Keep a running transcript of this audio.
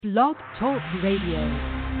Blog Talk Radio.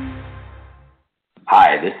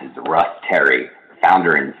 Hi, this is Russ Terry,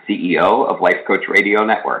 founder and CEO of Life Coach Radio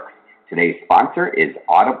Network. Today's sponsor is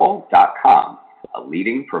Audible.com, a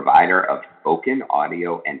leading provider of spoken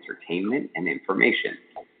audio entertainment and information.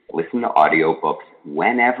 Listen to audiobooks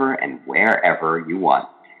whenever and wherever you want.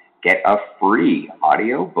 Get a free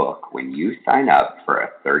audiobook when you sign up for a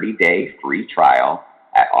 30-day free trial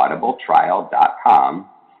at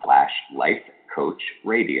audibletrial.com/lifecoachradio.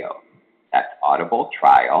 That's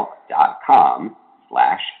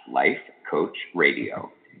audibletrial.com/lifecoachradio.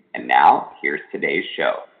 And now, here's today's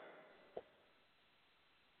show.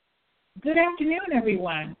 Good afternoon,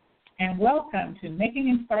 everyone, and welcome to Making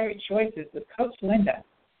Inspired Choices with Coach Linda.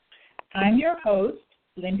 I'm your host,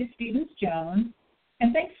 Linda Stevens-Jones,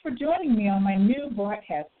 and thanks for joining me on my new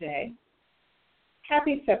broadcast day.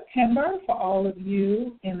 Happy September for all of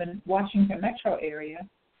you in the Washington metro area.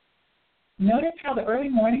 Notice how the early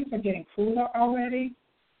mornings are getting cooler already?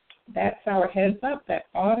 That's our heads up that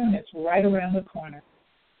autumn is right around the corner.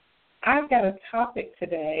 I've got a topic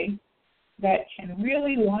today that can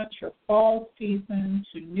really launch your fall season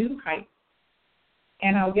to new heights,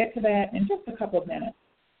 and I'll get to that in just a couple of minutes.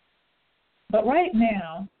 But right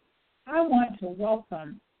now, I want to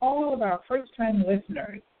welcome all of our first-time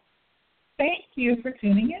listeners. Thank you for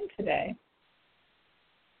tuning in today.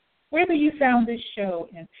 Whether you found this show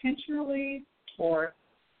intentionally or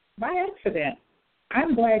by accident,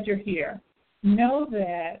 I'm glad you're here. Know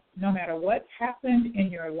that no matter what's happened in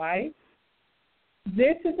your life,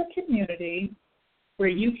 this is a community where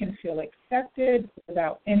you can feel accepted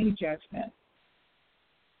without any judgment.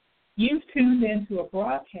 You've tuned into a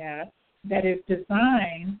broadcast that is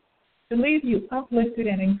designed to leave you uplifted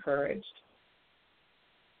and encouraged.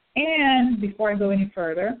 And before I go any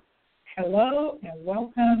further, hello and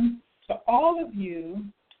welcome to all of you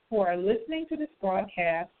who are listening to this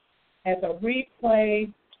broadcast as a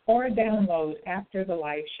replay or a download after the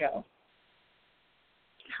live show.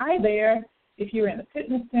 Hi there, if you're in the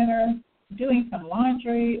fitness center, doing some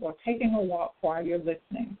laundry, or taking a walk while you're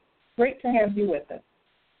listening. Great to have you with us.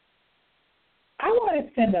 I want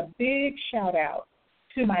to send a big shout-out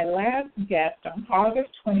to my last guest on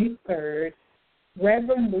August 23rd,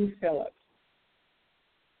 Reverend Lou Phillips.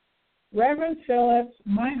 Reverend Phillips,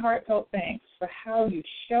 my heartfelt thanks for how you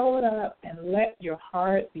showed up and let your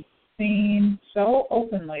heart be seen so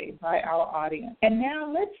openly by our audience. And now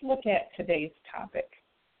let's look at today's topic.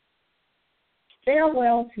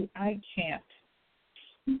 Farewell to I Can't.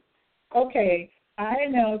 Okay, I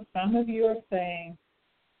know some of you are saying,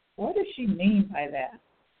 what does she mean by that?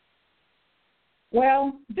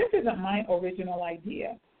 Well, this isn't my original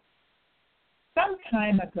idea. Some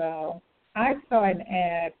time ago, I saw an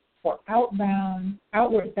ad for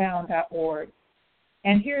outwardbound.org,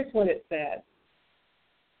 and here's what it said.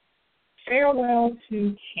 Farewell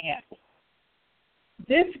to Can't.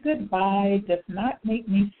 This goodbye does not make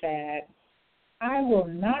me sad. I will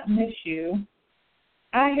not miss you.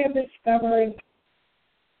 I have discovered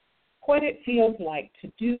what it feels like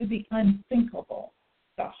to do the unthinkable,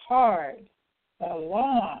 the hard, the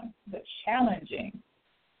long, the challenging.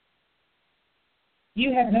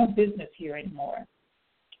 You have no business here anymore.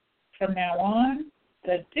 From now on,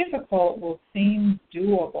 the difficult will seem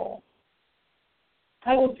doable.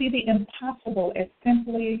 I will see the impossible as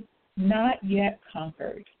simply not yet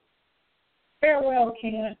conquered. Farewell,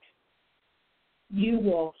 Can't. You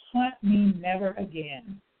will haunt me never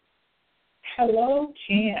again. Hello,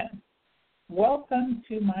 Chan. Welcome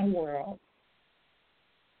to my world.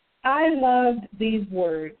 I loved these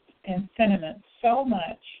words and sentiments so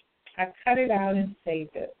much, I cut it out and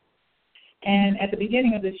saved it. And at the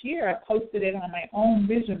beginning of this year, I posted it on my own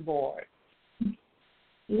vision board.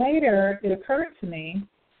 Later, it occurred to me,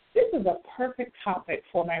 this is a perfect topic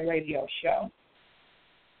for my radio show.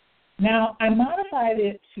 Now, I modified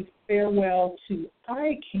it to farewell to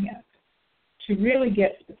I Can't to really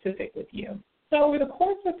get specific with you. So over the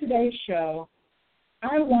course of today's show,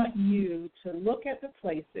 I want you to look at the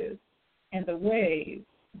places and the ways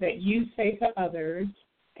that you say to others,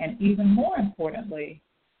 and even more importantly,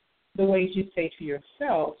 the ways you say to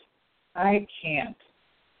yourself, I can't.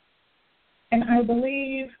 And I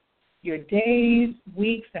believe your days,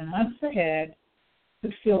 weeks, and months ahead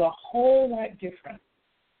could feel a whole lot different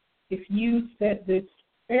if you said this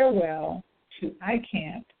farewell to I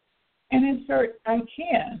can't and insert I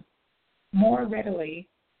can more readily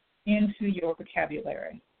into your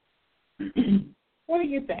vocabulary. What do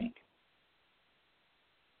you think?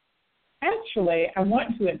 Actually, I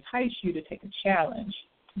want to entice you to take a challenge,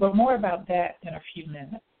 but more about that in a few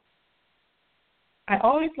minutes. I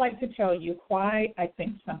always like to tell you why I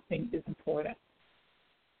think something is important.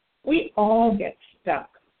 We all get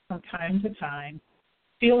stuck from time to time,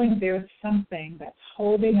 feeling there's something that's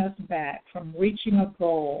holding us back from reaching a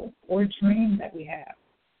goal or dream that we have.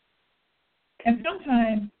 And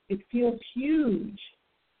sometimes it feels huge,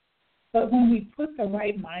 but when we put the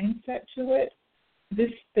right mindset to it,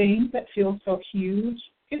 this thing that feels so huge,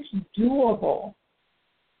 it's doable.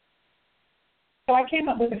 So I came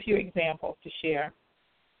up with a few examples to share.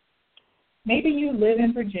 Maybe you live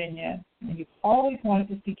in Virginia and you've always wanted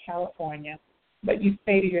to see California, but you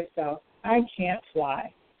say to yourself, I can't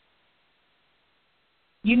fly.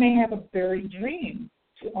 You may have a buried dream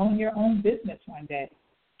to own your own business one day,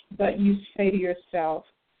 but you say to yourself,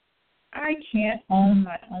 I can't own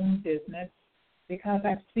my own business because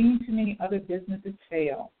I've seen too many other businesses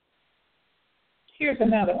fail. Here's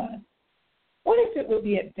another one. What if it would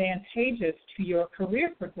be advantageous to your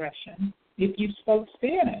career progression if you spoke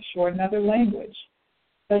Spanish or another language,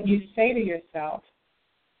 but you say to yourself,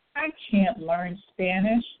 I can't learn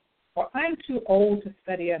Spanish or I'm too old to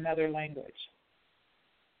study another language?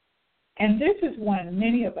 And this is one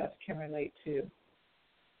many of us can relate to.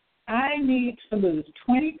 I need to lose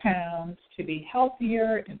 20 pounds to be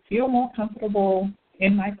healthier and feel more comfortable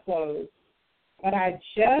in my clothes, but I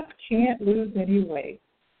just can't lose any weight,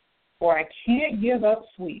 or I can't give up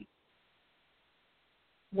sweets.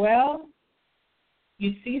 Well,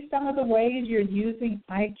 you see some of the ways you're using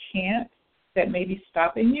I can't that may be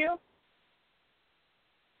stopping you?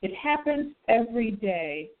 It happens every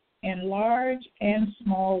day in large and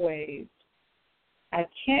small ways. I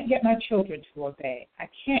can't get my children to obey. I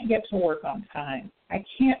can't get to work on time. I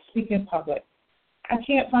can't speak in public. I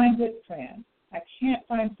can't find good friends. I can't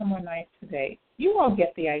find someone nice to date. You all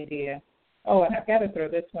get the idea. Oh, and I've got to throw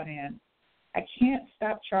this one in. I can't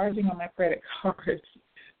stop charging on my credit cards.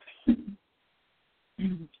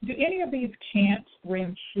 Do any of these can'ts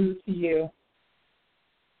ring true to you?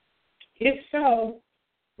 If so,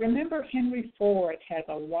 remember Henry Ford has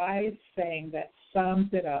a wise saying that sums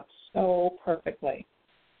it up so perfectly.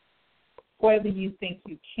 Whether you think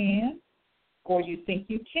you can or you think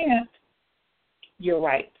you can't, you're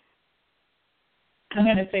right. I'm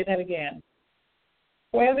going to say that again.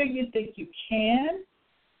 Whether you think you can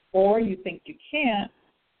or you think you can't,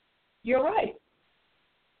 you're right.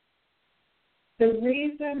 The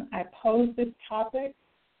reason I pose this topic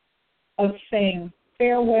of saying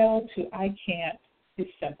farewell to I can't is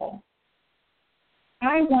simple.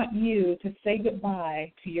 I want you to say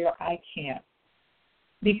goodbye to your I can't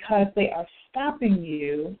because they are stopping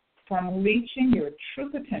you from reaching your true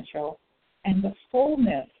potential and the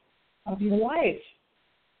fullness of your life.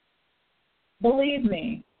 Believe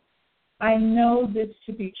me, I know this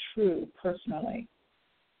to be true personally.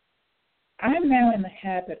 I'm now in the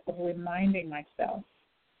habit of reminding myself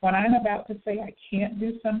when I'm about to say I can't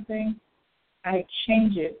do something, I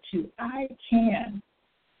change it to I can,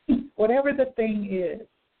 whatever the thing is.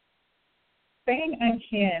 Saying I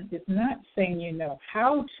can is not saying you know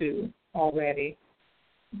how to already,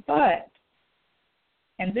 but,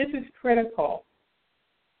 and this is critical,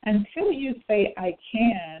 until you say I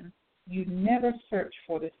can, you never search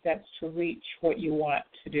for the steps to reach what you want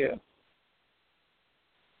to do.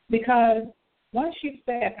 Because once you've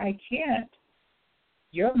said I can't,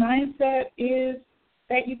 your mindset is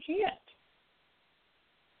that you can't.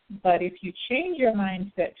 But if you change your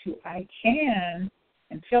mindset to I can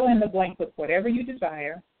and fill in the blank with whatever you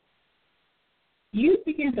desire, you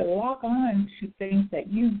begin to lock on to things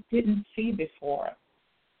that you didn't see before.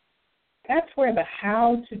 That's where the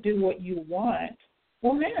how to do what you want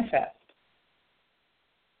will manifest.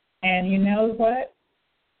 And you know what?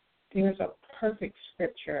 There's a perfect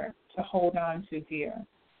scripture to hold on to here.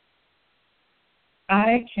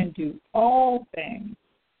 I can do all things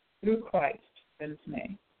through Christ that is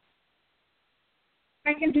me.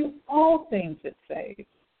 I can do all things, it says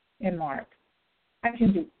in Mark. I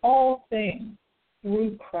can do all things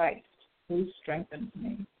through Christ who strengthens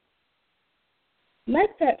me. Let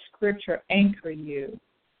that scripture anchor you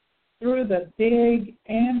through the big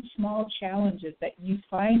and small challenges that you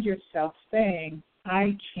find yourself saying,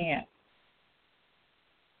 I can't.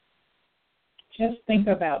 Just think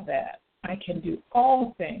about that. I can do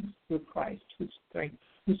all things through Christ who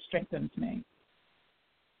strengthens me.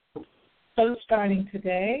 So starting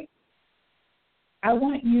today, I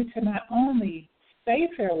want you to not only say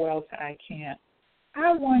farewell to I can't,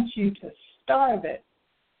 I want you to starve it.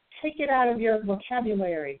 Take it out of your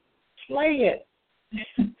vocabulary. Play it.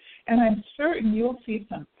 And I'm certain you'll see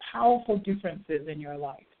some powerful differences in your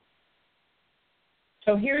life.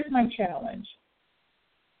 So here's my challenge.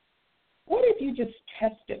 What if you just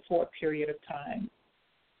test it for a period of time?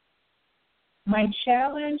 My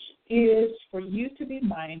challenge is for you to be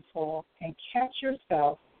mindful and catch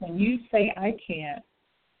yourself when you say, I can't,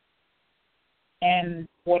 and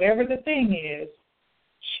whatever the thing is,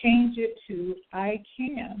 change it to, I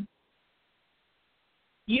can.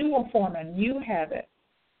 You will form a new habit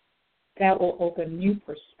that will open new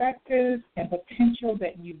perspectives and potential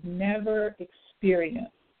that you've never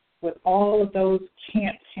experienced with all of those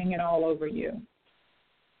can'ts hanging all over you.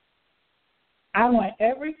 I want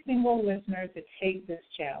every single listener to take this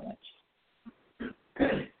challenge.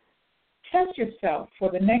 Test yourself for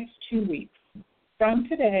the next 2 weeks, from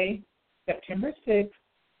today, September 6th,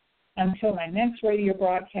 until my next radio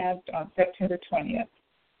broadcast on September 20th.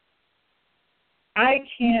 I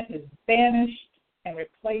can't is banished and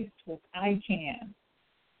replaced with I can.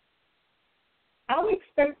 I'll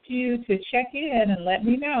expect you to check in and let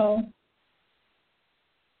me know.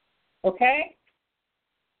 Okay?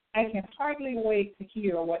 I can hardly wait to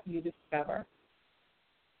hear what you discover.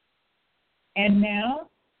 And now,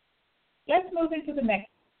 let's move into the next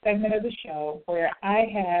segment of the show where I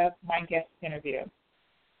have my guest interview.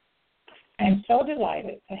 I'm so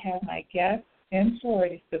delighted to have my guest and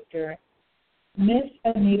sorority sister, Miss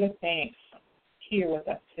Anita Banks, here with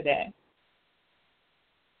us today.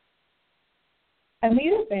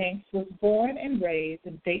 Anita Banks was born and raised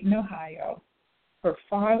in Dayton, Ohio. Her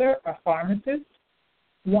father, a pharmacist,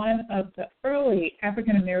 one of the early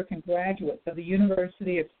African-American graduates of the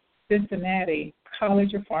University of Cincinnati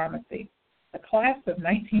College of Pharmacy, the class of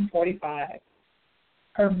 1945.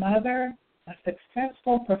 Her mother, a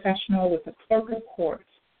successful professional with the clerk of courts,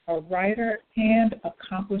 a writer and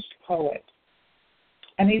accomplished poet.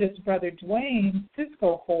 Anita's brother, Dwayne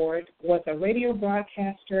Cisco Horde, was a radio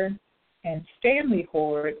broadcaster, and Stanley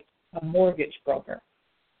Horde, a mortgage broker.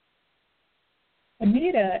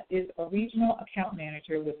 Anita is a regional account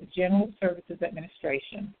manager with the General Services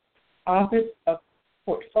Administration, Office of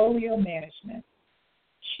Portfolio Management.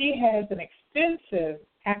 She has an extensive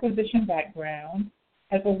acquisition background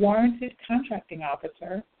as a warranted contracting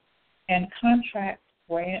officer and contract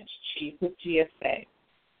branch chief with GSA.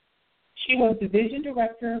 She was Division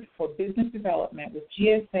Director for Business Development with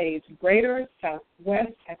GSA's Greater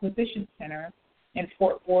Southwest Acquisition Center in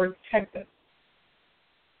Fort Worth, Texas.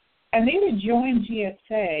 Anita joined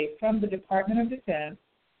GSA from the Department of Defense,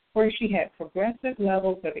 where she had progressive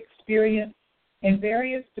levels of experience in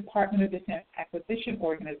various Department of Defense acquisition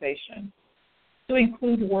organizations, to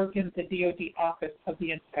include work in the DoD Office of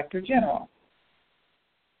the Inspector General.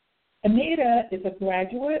 Anita is a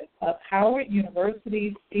graduate of Howard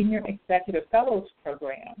University's Senior Executive Fellows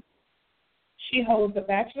Program. She holds a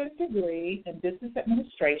bachelor's degree in business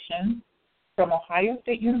administration from Ohio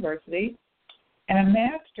State University and a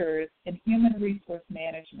master's in human resource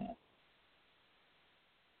management.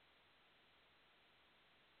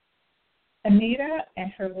 Anita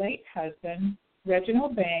and her late husband,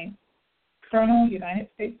 Reginald Banks, Colonel United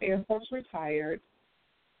States Air Force Retired,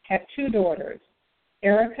 had 2 daughters,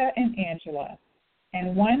 Erica and Angela,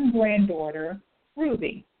 and 1 granddaughter,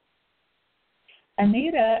 Ruby.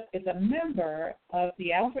 Anita is a member of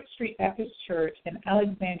the Alfred Street Baptist Church in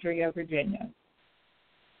Alexandria, Virginia.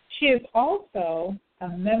 She is also a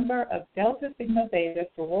member of Delta Sigma Theta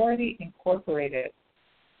Sorority Incorporated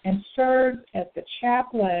and serves as the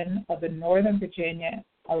chaplain of the Northern VA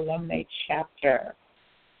Alumnae chapter.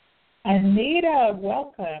 Anita,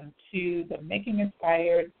 welcome to the Making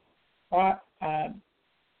Inspired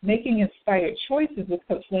Choices with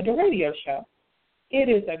Coach Linda radio show. It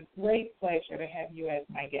is a great pleasure to have you as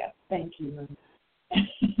my guest. Thank you,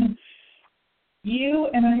 Linda. You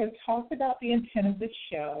and I have talked about the intent of the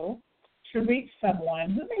show to reach someone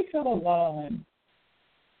who may feel alone,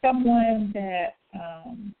 someone that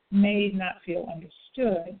may not feel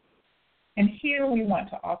understood. And here we want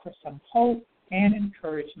to offer some hope and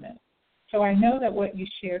encouragement. So I know that what you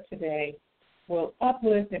share today will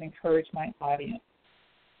uplift and encourage my audience.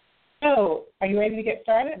 So, are you ready to get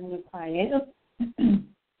started? I am.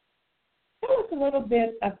 Tell us a little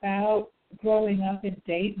bit about growing up in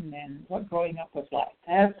Dayton and what growing up was like.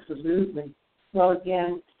 Absolutely. Well,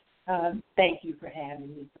 again, thank you for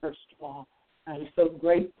having me, first of all. I'm so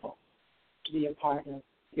grateful to be a part of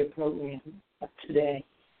your program today.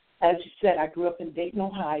 As you said, I grew up in Dayton,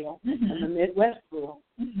 Ohio. Mm-hmm. I'm a Midwest girl.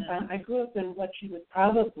 Mm-hmm. I grew up in what you would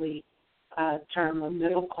probably term a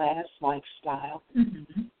middle-class lifestyle.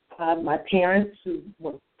 Mm-hmm. My parents, who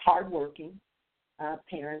were hardworking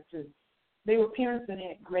parents, and they were parents that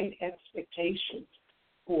had great expectations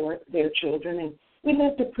for their children, and we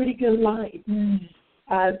lived a pretty good life.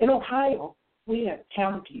 Mm-hmm. In Ohio, we have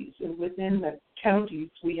counties, and within the counties,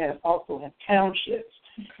 we also have townships.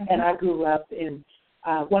 Okay. And I grew up in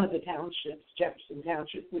one of the townships, Jefferson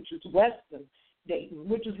Township, which is west of Dayton,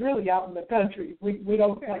 which is really out in the country. We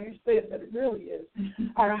don't like to say it, but it really is.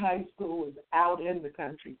 Our high school is out in the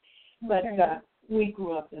country. But we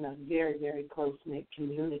grew up in a very, very close-knit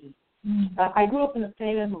community. I grew up in a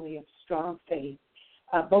family of strong faith,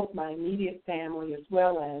 both my immediate family as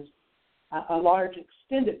well as a large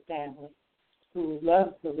extended family who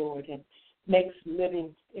loves the Lord and makes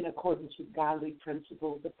living in accordance with godly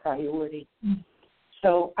principles a priority.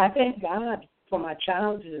 So I thank God for my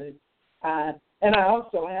childhood. And I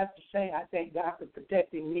also have to say I thank God for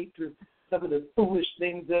protecting me through some of the foolish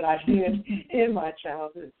things that I did in my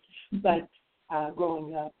childhood. But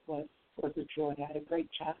growing up was a joy. I had a great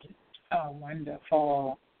childhood. Oh,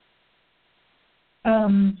 wonderful.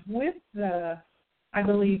 With I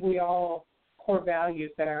believe we all core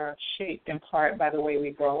values that are shaped in part by the way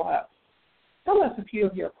we grow up. Tell us a few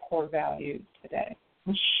of your core values today.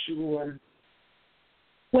 Sure.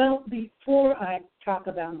 Well, before I talk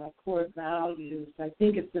about my core values, I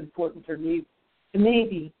think it's important for me to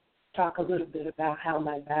maybe talk a little bit about how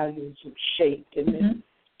my values were shaped and then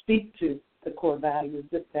speak to the core values,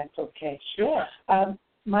 if that's okay. Sure.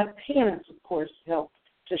 My parents, of course, helped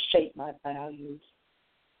to shape my values.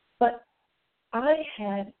 But I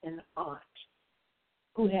had an aunt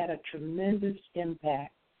who had a tremendous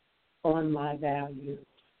impact on my values.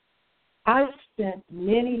 I spent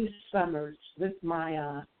many summers with my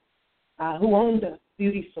aunt, who owned a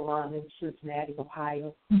beauty salon in Cincinnati,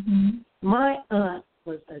 Ohio. My aunt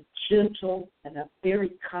was a gentle and a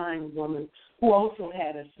very kind woman who also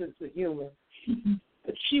had a sense of humor.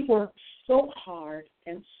 But she worked so hard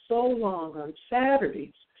and so long on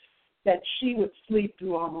Saturdays that she would sleep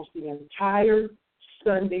through almost the entire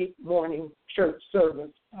Sunday morning church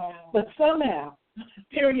service. But somehow,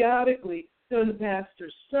 periodically, during the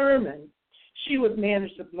pastor's sermon, she would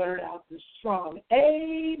manage to blurt out this strong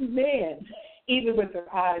amen, even with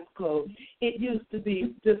her eyes closed. It used to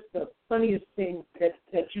be just the funniest thing that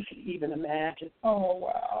you could even imagine. Oh,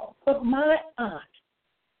 wow. But my aunt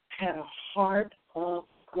had a heart of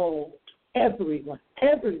gold. Everyone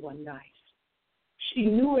nice. She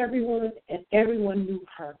knew everyone, and everyone knew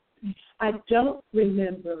her. I don't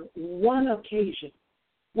remember one occasion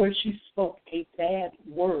where she spoke a bad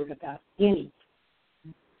word about anyone.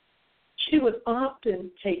 She would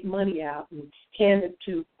often take money out and hand it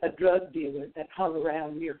to a drug dealer that hung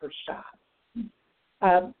around near her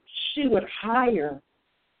shop. She would hire,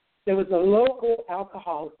 there was a local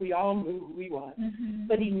alcoholic, we all knew who he was,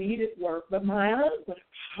 but he needed work. But my aunt would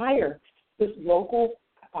hire this local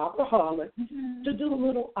alcoholic to do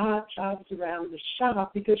little odd jobs around the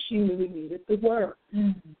shop because she knew he needed the work.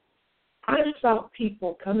 I saw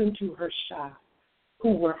people come into her shop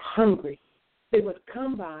who were hungry. They would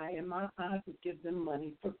come by, and my aunt would give them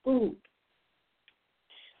money for food.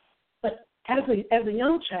 But as a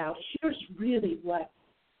young child, here's really what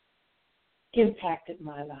impacted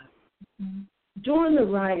my life. During the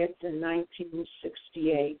riots in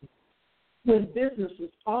 1968, when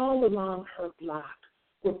businesses all along her block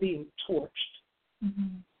were being torched,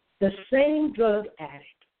 the same drug addict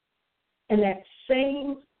and that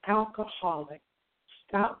same alcoholic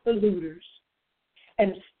stopped the looters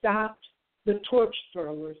and stopped the torch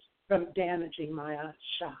throwers from damaging my aunt's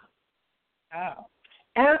shop. Wow.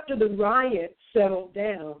 After the riot settled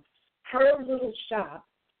down, her little shop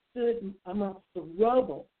stood amongst the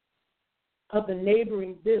rubble of the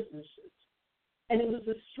neighboring businesses. And it was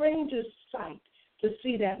the strangest sight to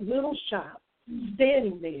see that little shop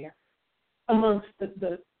standing there amongst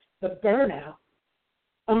the burnout,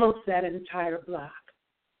 amongst that entire block.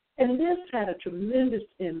 And this had a tremendous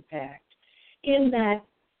impact in that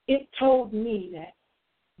it told me that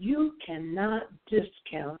you cannot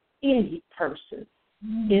discount any person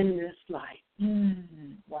in this life.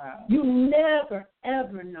 Wow. You never,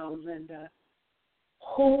 ever know, Linda,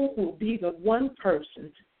 who will be the one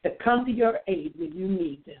person to come to your aid when you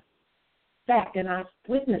need them. In fact, and I've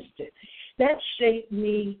witnessed it. That shaped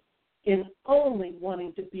me in only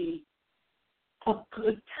wanting to be a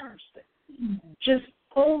good person, just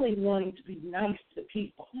only wanting to be nice to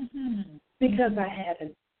people, because I had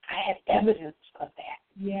evidence of that.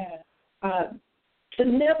 Yeah. To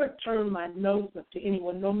never turn my nose up to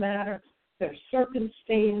anyone, no matter their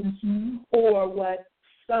circumstance or what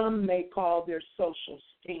some may call their social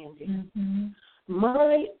standing.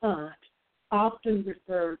 My aunt often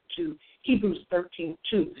referred to Hebrews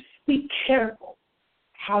 13:2. Be careful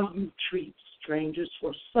how you treat strangers,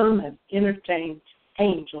 for some have entertained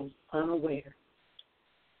angels unaware.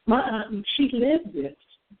 My aunt, she lived this.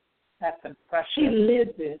 That's impressive. She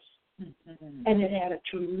lived this, and it had a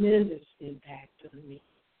tremendous impact on me.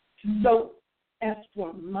 So as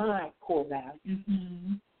for my core values,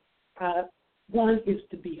 one is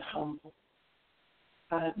to be humble,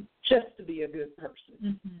 just to be a good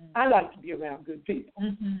person. I like to be around good people.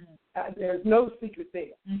 There's no secret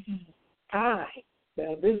there.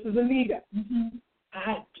 This is Anita.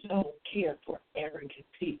 I don't care for arrogant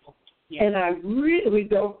people. And I really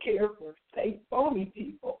don't care for fake, phony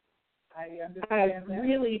people. I understand that.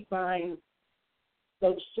 Really find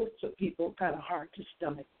those sorts of people kind of hard to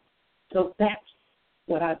stomach. So that's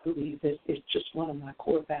what I believe is just one of my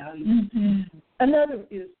core values. Another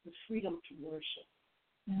is the freedom to worship.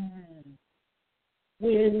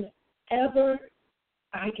 Whenever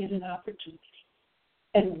I get an opportunity,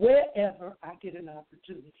 and wherever I get an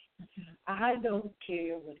opportunity, I don't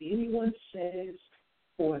care what anyone says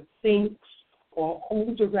or thinks or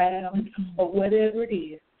holds around or whatever it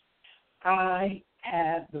is. I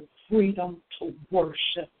have the freedom to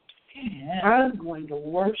worship. I'm going to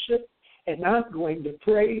worship and I'm going to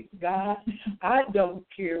praise God. I don't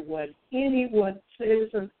care what anyone says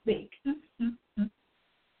or thinks.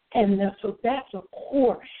 And so that's a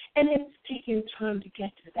core. And it's taking time to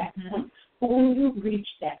get to that point. But when you reach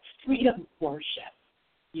that freedom of worship,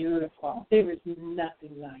 beautiful. There is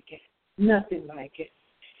nothing like it. Nothing like it.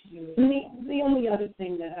 The only other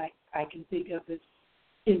thing that I can think of is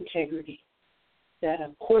integrity. That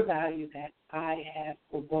a core value that I have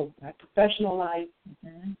for both my professional life,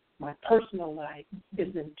 my personal life,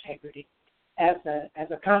 is integrity. As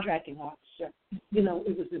a contracting officer,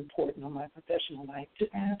 it was important on my professional life to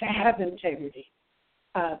have integrity.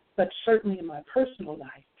 But certainly in my personal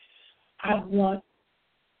life, I want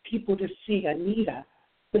people to see Anita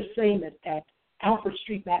the same at Alfred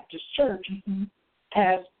Street Baptist Church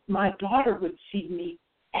as my daughter would see me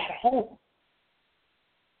at home.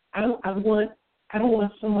 I don't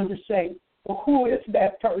want someone to say, well, who is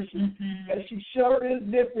that person? Because she sure is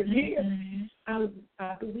different here.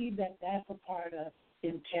 I believe that that's a part of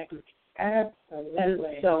integrity.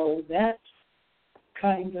 Absolutely. And so that's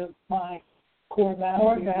kind of my core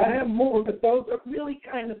values. I have more, but those are really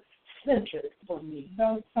kind of centered for me.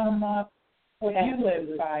 Those sum up what you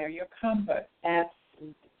live by or your compass.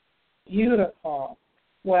 Absolutely. Beautiful.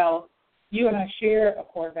 Well, you and I share a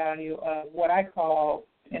core value of what I call,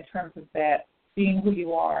 in terms of that, being who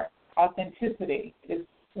you are. Authenticity is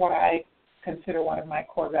what I consider one of my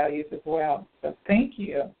core values as well. So thank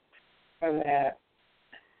you for that.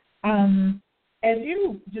 As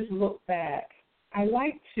you just look back, I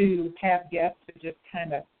like to have guests to just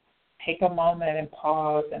kind of take a moment and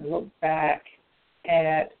pause and look back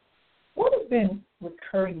at what have been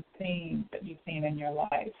recurring themes that you've seen in your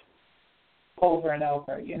life over and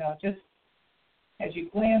over, just as you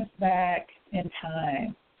glance back in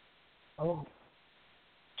time.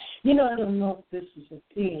 I don't know if this is a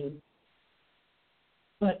theme,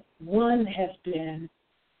 but one has been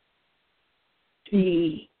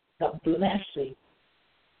the blessing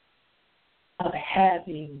of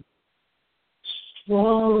having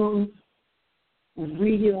strong,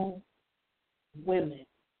 real women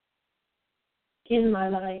in my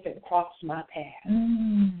life and cross my path.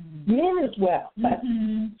 Men as well, but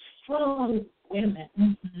strong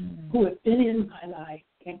women who have been in my life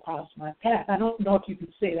and cross my path. I don't know if you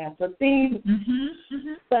can say that's a theme,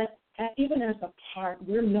 but even as a part,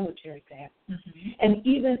 we're military family, and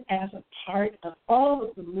even as a part of all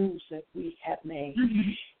of the moves that we have made,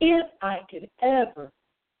 if I could ever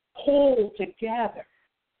pull together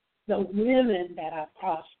the women that I've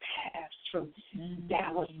crossed paths from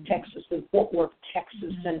Dallas, Texas, and Fort Worth,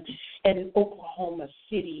 Texas, and Oklahoma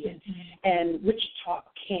City, and Wichita,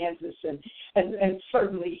 Kansas, and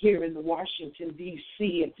certainly here in the Washington,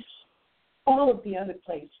 D.C., and all of the other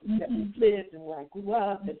places that we lived and where I grew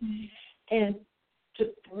up, and to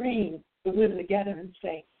bring the women together and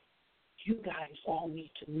say, you guys all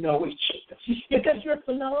need to know each other because you're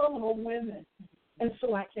phenomenal women. And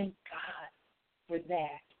so I thank God for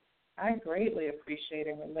that. I greatly appreciate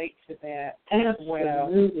and relate to that.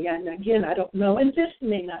 Absolutely. And again, I don't know, and this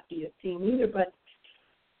may not be a theme either, but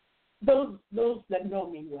those that know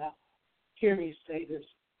me well hear me say this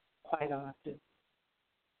quite often.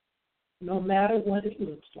 No matter what it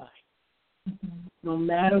looks like, no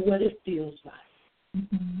matter what it feels like,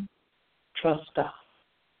 trust God.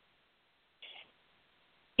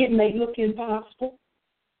 It may look impossible.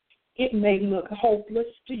 It may look hopeless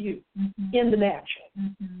to you in the natural.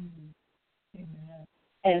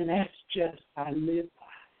 And that's just I live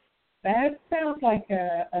by. That sounds like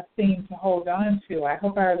a theme to hold on to. I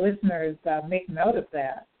hope our listeners make note of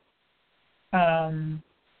that.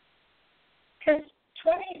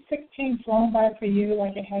 2016 flown by for you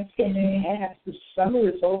like it has for me? It has. The summer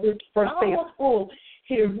is over. First day of school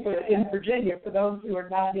here in Virginia, for those who are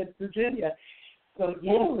not in Virginia. So,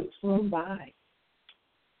 yeah, it's flown by.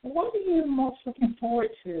 What are you most looking forward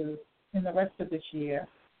to in the rest of this year?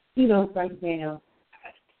 You know, right now,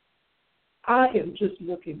 I am just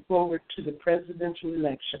looking forward to the presidential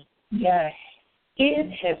election. Yes.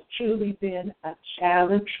 It has truly been a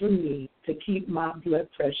challenge for me to keep my blood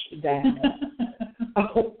pressure down.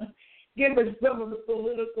 Given some of the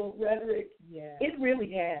political rhetoric, it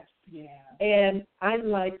really has. Yeah. And I,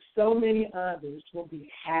 like so many others, will be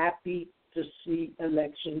happy to see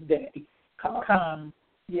Election Day come.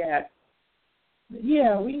 Yes.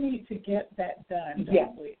 Yeah, we need to get that done,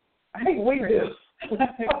 don't we? I think we do.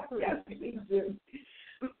 Yes, we do.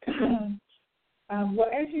 Well,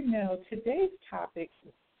 as you know, today's topic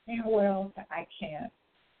is farewell to I can't.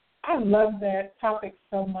 I love that topic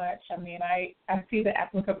so much. I mean, I see the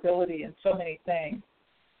applicability in so many things.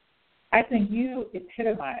 I think you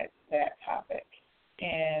epitomize that topic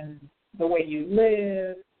in the way you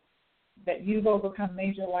live, that you've overcome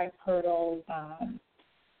major life hurdles,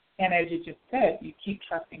 and as you just said, you keep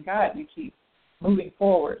trusting God, you keep moving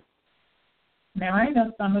forward. Now, I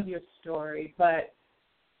know some of your story, but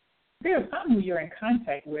there are some who you're in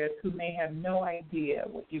contact with who may have no idea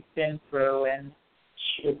what you've been through, and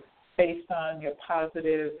based on your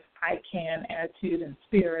positive I can attitude and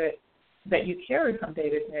spirit that you carry from day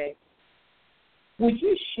to day, would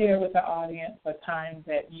you share with the audience a time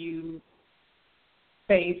that you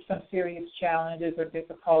faced some serious challenges or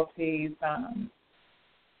difficulties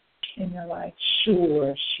in your life?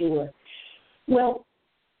 Sure. Well,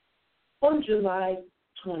 on July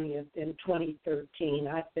 20th in 2013,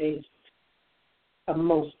 I faced a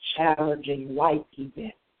most challenging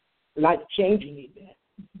life-changing event.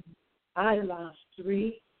 I lost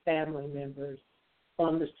 3 family members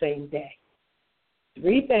on the same day.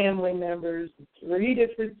 3 family members in 3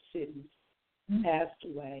 different cities passed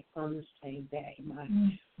away on the same day. My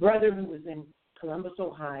brother, who was in Columbus,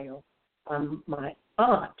 Ohio, my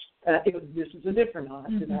aunt, this is a different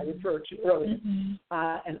aunt that I referred to earlier,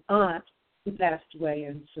 an aunt who passed away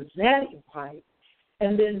in Cincinnati, Ohio,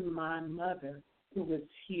 and then my mother, who was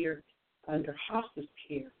here under hospice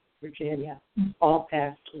care, Virginia, all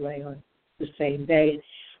passed away on the same day.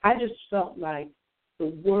 I just felt like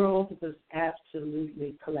the world was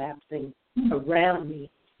absolutely collapsing around me.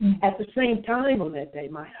 At the same time on that day,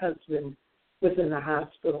 my husband was in the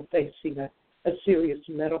hospital facing a serious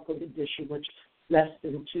medical condition, which less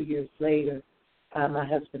than 2 years later, my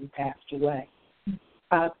husband passed away.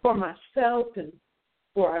 For myself and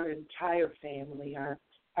for our entire family, our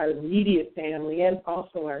immediate family, and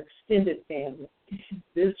also our extended family,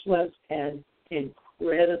 this was an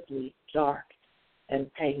incredibly dark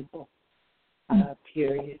and painful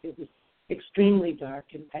period. It was extremely dark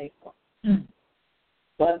and painful.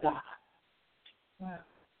 But God. Wow.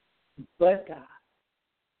 But God.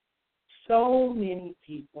 So many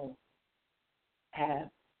people have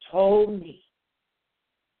told me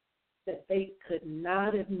that they could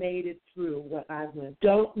not have made it through what I went.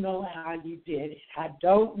 Don't know how you did it. I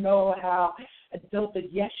don't know how.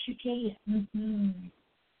 But yes, you can.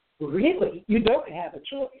 Really, you don't have a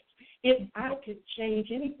choice. If I could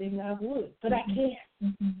change anything, I would, but I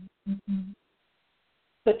can't.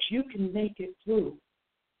 But you can make it through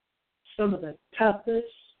some of the toughest,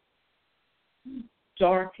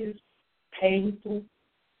 darkest, painful,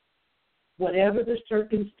 whatever the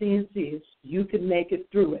circumstance is, you can make it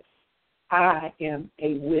through it. I am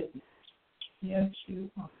a witness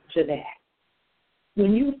to that.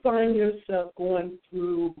 When you find yourself going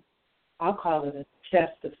through, I'll call it a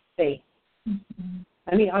test of faith.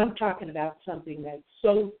 I mean, I'm talking about something that's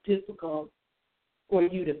so difficult for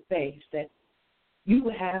you to face that you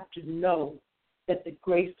have to know that the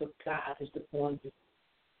grace of God is upon you.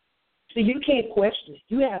 So you can't question it.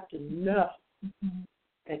 You have to know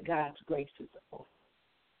that God's grace is upon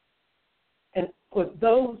you. And for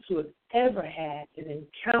those who have ever had an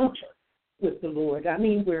encounter with the Lord, I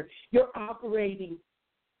mean, where you're operating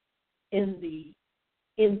in the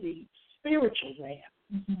spiritual realm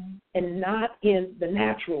and not in the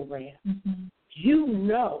natural realm, you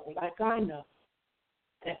know, like I know,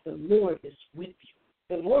 that the Lord is with you.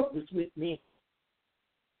 The Lord was with me.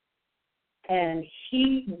 And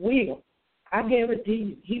He will, I guarantee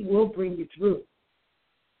you, He will bring you through.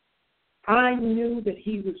 I knew that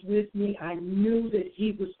He was with me. I knew that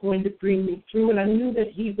He was going to bring me through, and I knew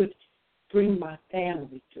that He would bring my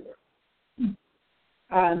family through.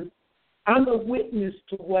 I'm a witness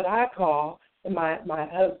to what I call, and my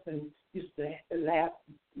husband used to laugh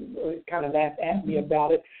at me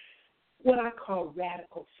about it, what I call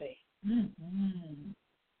radical faith. Mm-hmm.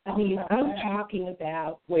 I mean, I'm talking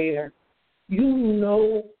about where you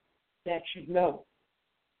know that you know,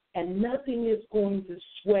 and nothing is going to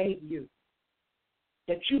sway you.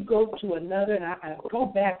 That you go to another, and I go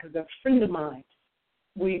back to a friend of mine.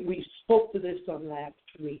 We spoke to this on last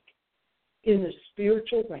week. In the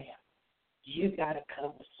spiritual realm, you got to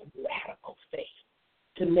come with some radical faith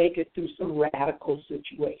to make it through some radical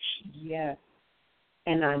situations. Yes.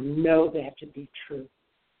 And I know that to be true.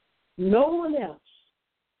 No one else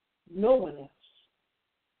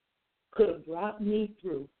could have brought me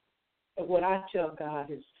through. And what I tell God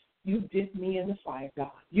is, you dipped me in the fire,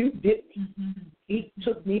 God. You dipped me. Mm-hmm. He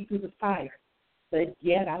took me through the fire, but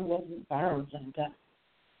yet I wasn't burned and done.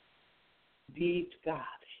 Be to God.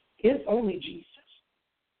 It's only Jesus.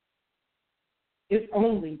 It's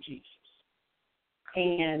only Jesus.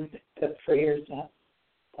 And the prayers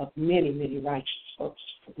of many, many righteous folks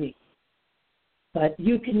for me. But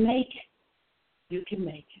you can make it. You can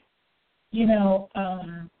make it. You know,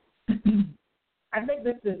 I think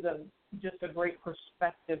this is just a great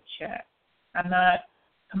perspective check. I'm not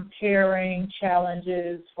comparing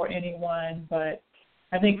challenges for anyone, but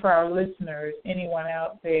I think for our listeners, anyone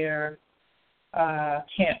out there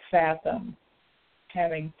can't fathom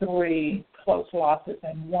having 3 close losses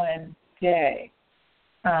in one day.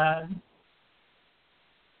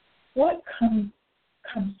 What comes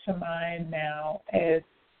to mind now as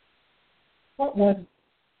what was,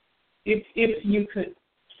 if you could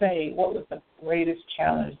say, what was the greatest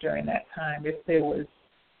challenge during that time, if there was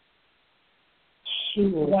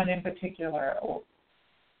one in particular? Or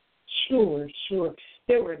Sure.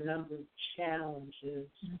 There were a number of challenges,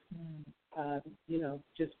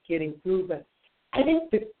 just getting through. But I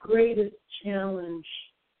think the greatest challenge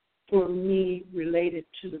for me related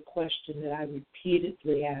to the question that I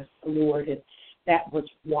repeatedly asked the Lord, and that was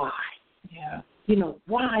why. Yeah.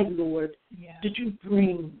 Why, Lord, did you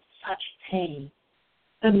bring such pain?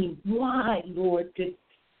 I mean, why, Lord, did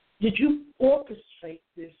you orchestrate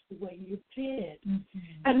this the way you did?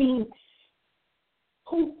 Mm-hmm. I mean,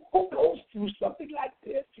 who goes through something like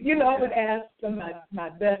this? I would ask my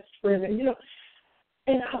best friend,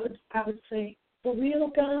 and I would say, for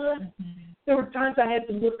real, God? Mm-hmm. There were times I had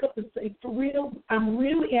to look up and say, for real, I'm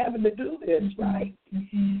really having to do this, right?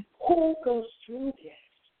 Mm-hmm. Who goes through this?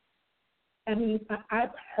 I mean, I've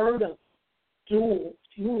heard of dual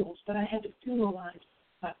funerals, but I had to funeralize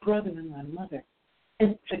my brother and my mother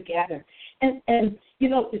and together. And it's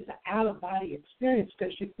an out-of-body experience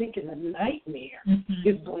because you're thinking a nightmare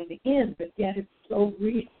is going to end, but yet it's so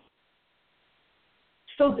real.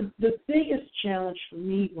 So the biggest challenge for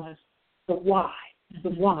me was the why,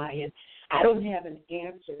 and I don't have an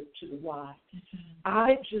answer to the why. Mm-hmm.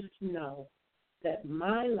 I just know that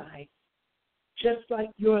my life, just like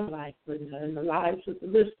your life, Linda, and the lives of the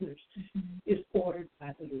listeners, is ordered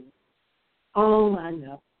by the Lord. All I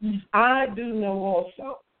know. Mm-hmm. I do know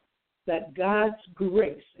also that God's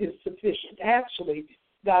grace is sufficient. Actually,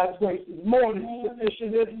 God's grace is more than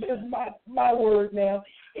sufficient. It's my word now.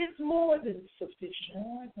 It's more than sufficient.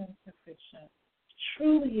 More than sufficient.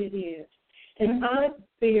 Truly it is. And I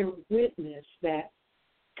bear witness that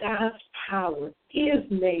God's power is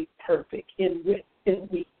made perfect in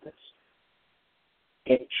weakness.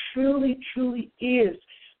 It truly, truly is.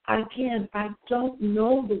 Again, I don't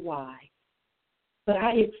know the why, but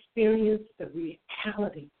I experience the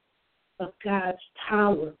reality of God's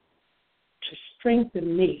power to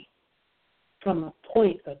strengthen me from a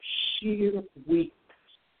point of sheer weakness.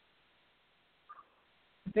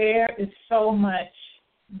 There is so much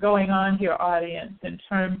going on here, audience, in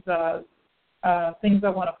terms of things I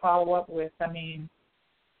want to follow up with. I mean,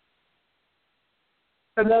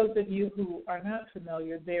 for those of you who are not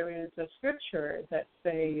familiar, there is a scripture that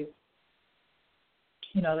says,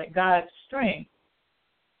 that God's strength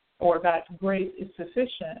or God's grace is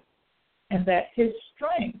sufficient, and that his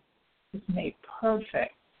strength is made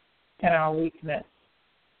perfect in our weakness.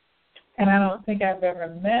 And I don't think I've ever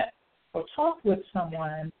met or talked with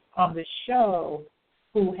someone on the show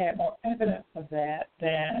who had more evidence of that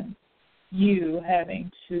than you,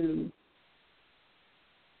 having to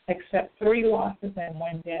accept 3 losses in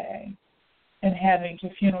one day and having to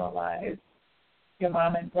funeralize your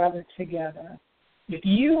mom and brother together. If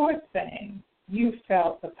you are saying you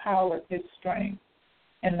felt the power of his strength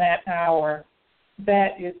in that hour,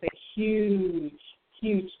 that is a huge,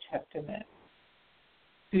 huge testament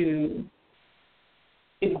to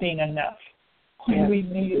it being enough. When we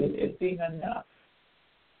needed it being enough.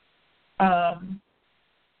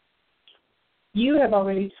 You have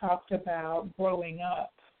already talked about growing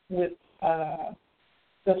up with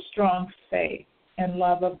the strong faith and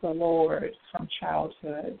love of the Lord from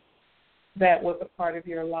childhood that was a part of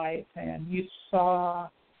your life, and you saw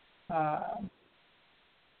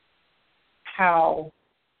how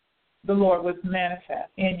the Lord was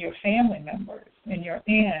manifest in your family members, in your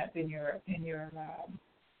aunt, in your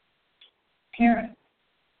parents.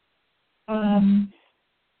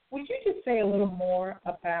 Would you just say a little more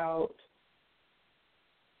about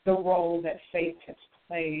the role that faith has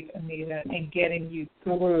played, Anita, in getting you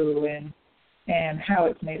through and how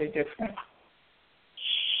it's made a difference?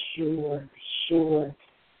 Sure.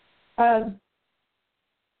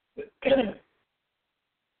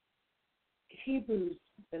 Hebrews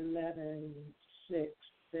 11:6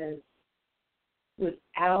 says,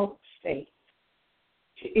 without faith,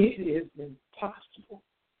 it is impossible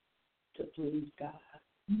to please God.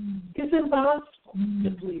 It's impossible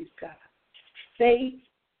to please God. Faith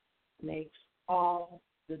makes all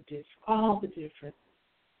the difference.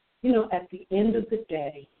 You know, at the end of the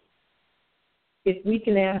day, if we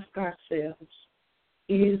can ask ourselves,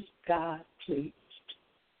 is God pleased?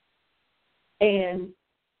 And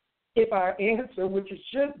if our answer, which it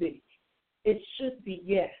should be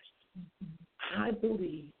yes. I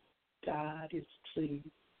believe God is pleased.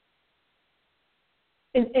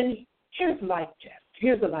 And here's a life test.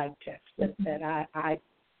 Here's a life test that I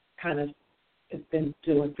kind of have been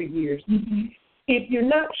doing for years. Mm-hmm. If you're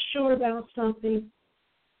not sure about something,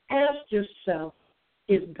 ask yourself,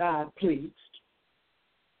 is God pleased?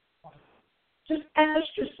 Just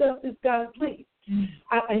ask yourself, is God pleased?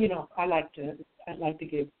 Mm-hmm. I like to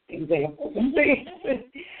give examples of things.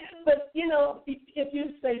 But, if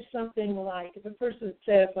you say something like, if a person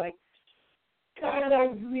says, like, God, I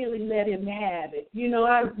really let him have it.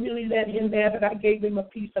 I really let him have it. I gave him a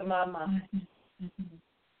piece of my mind. Mm-hmm.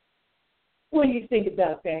 What do you think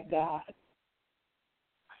about that, God?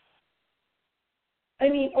 I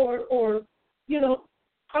mean, or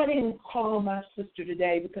I didn't call my sister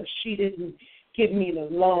today because she didn't give me the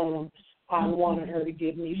loan I wanted her to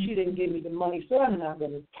give me. She didn't give me the money, so I'm not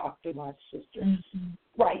going to talk to my sister. Mm-hmm.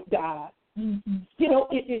 Right, God. Mm-hmm.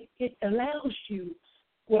 It allows you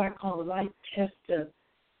what I call a life test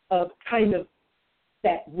of kind of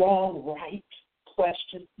that wrong, right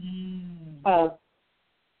question.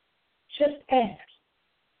 Just ask,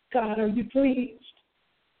 God, are you pleased?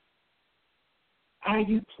 Are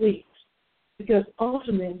you pleased? Because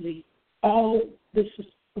ultimately, all this is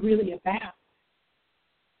really about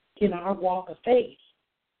in our walk of faith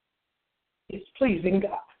is pleasing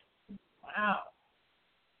God. Wow.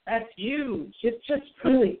 That's huge. It's just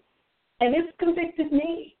really, and it's convicted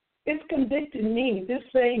me. It's convicted me. This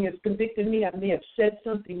saying has convicted me. I may have said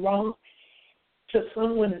something wrong to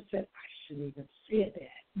someone and said, I shouldn't even say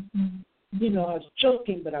that. Mm-hmm. I was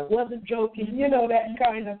joking, but I wasn't joking. That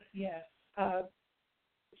kind of. Yes.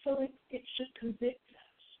 So it should convict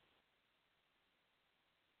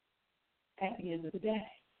us at the end of the day.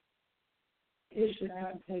 It should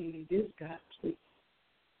not tell you this, God, please.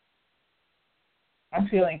 I'm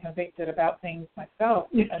feeling convicted about things myself,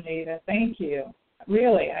 Anita. Thank you.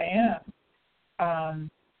 Really, I am.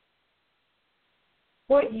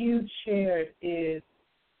 What you shared is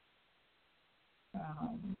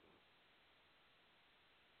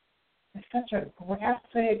such a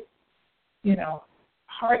graphic,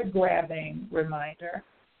 heart-grabbing reminder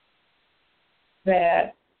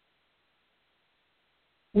that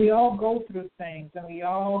we all go through things and we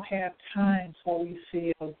all have times where we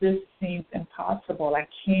feel this seems impossible. I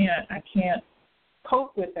can't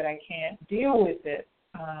cope with it. I can't deal with it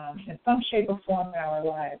in some shape or form in our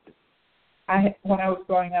lives. When I was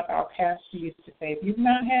growing up, our pastor used to say, if you've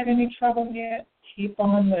not had any trouble yet, keep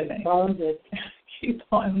on living. Keep on living. Keep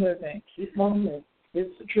on living. Keep on living.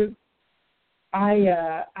 It's the truth.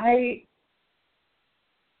 I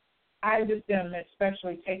just am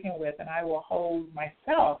especially taken with, and I will hold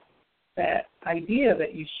myself, that idea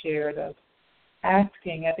that you shared of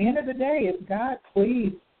asking, at the end of the day, is God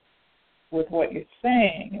pleased with what you're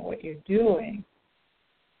saying and what you're doing?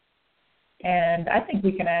 And I think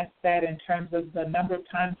we can ask that in terms of the number of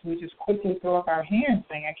times we just quickly throw up our hands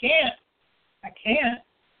saying, I can't,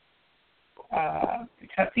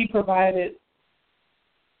 because he provided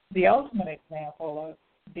the ultimate example of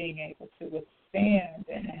being able to withstand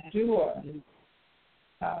and endure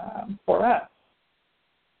for us.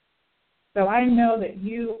 So I know that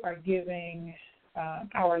you are giving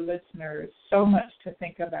our listeners so much to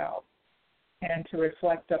think about and to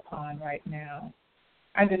reflect upon right now.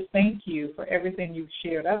 I just thank you for everything you've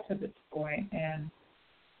shared up to this point and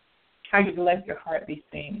how you've let your heart be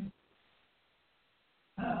seen.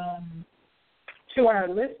 To our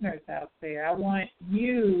listeners out there, I want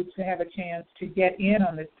you to have a chance to get in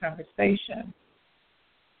on this conversation.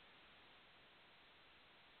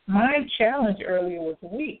 my challenge earlier was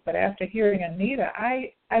weak, but after hearing Anita,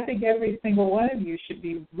 I think every single one of you should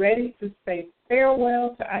be ready to say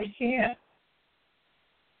farewell to I can't.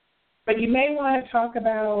 But you may want to talk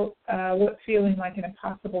about what's feeling like an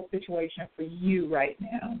impossible situation for you right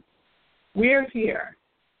now. We're here.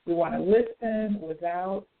 We want to listen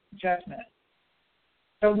without judgment.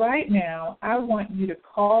 So right now, I want you to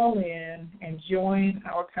call in and join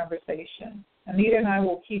our conversation. Anita and I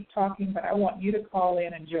will keep talking, but I want you to call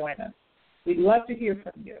in and join us. We'd love to hear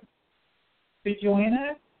from you. To join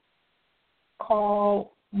us,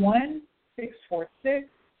 call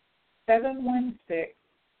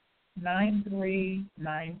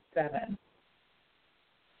 1-646-716-9397.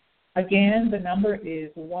 Again, the number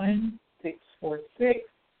is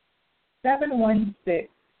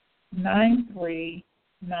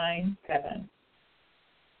 1-646-716-9397.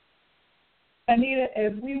 Anita,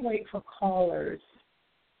 as we wait for callers,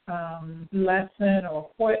 lesson or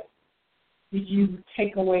what did you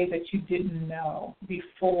take away that you didn't know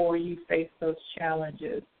before you faced those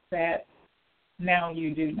challenges that now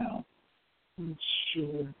you do know?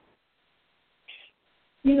 Sure.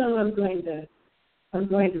 You know, I'm going to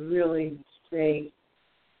really say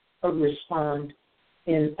or respond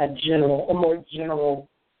in a more general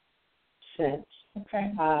sense.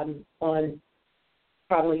 Okay. On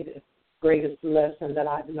probably the greatest lesson that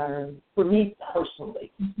I've learned for me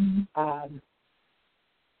personally. Mm-hmm.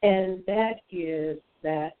 And that is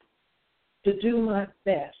that to do my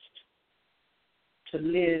best to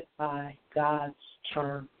live by God's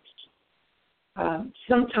terms.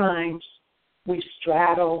 Sometimes we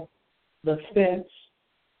straddle the fence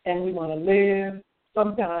and we want to live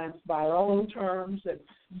sometimes by our own terms, and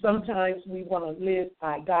sometimes we want to live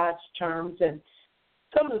by God's terms. And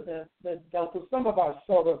some of our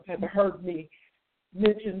sorors have heard me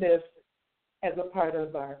mention this as a part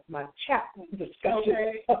of my chaplain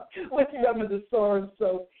discussion with some of the sorors.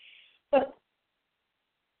 But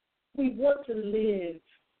we want to live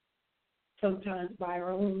sometimes by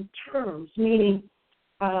our own terms, meaning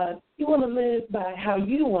you want to live by how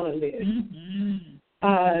you want to live. Mm-hmm.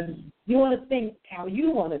 You want to think how you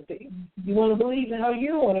want to think. You want to believe how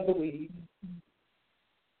you want to believe.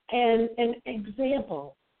 And an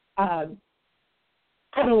example, I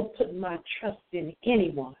don't put my trust in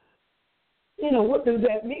anyone. You know, what does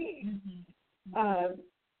that mean? Mm-hmm.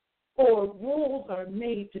 Or rules are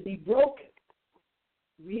made to be broken.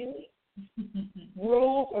 Really?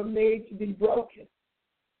 Rules are made to be broken.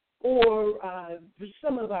 Or for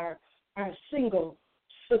some of our single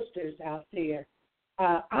sisters out there,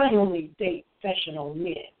 I only date professional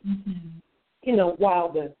men. Mm-hmm. You know,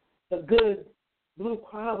 while the good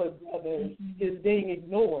blue-collar brothers is being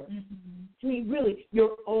ignored. Mm-hmm. I mean, really,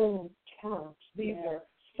 your own terms. These are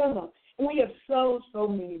some of, and we have so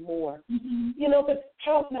many more. Mm-hmm. You know, but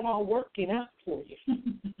how's that all working out for you?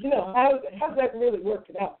 You know, how's that really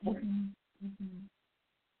working out for you? Mm-hmm.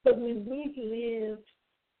 But when we live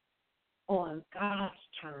on God's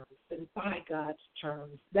terms and by God's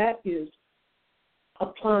terms, that is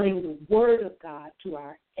applying the Word of God to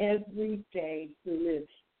our everyday living.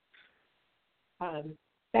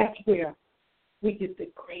 That's where we get the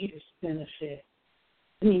greatest benefit.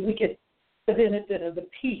 I mean, we get the benefit of the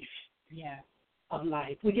peace of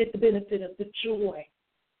life. We get the benefit of the joy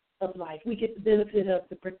of life. We get the benefit of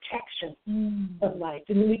the protection of life.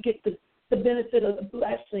 And we get the benefit of the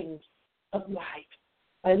blessings of life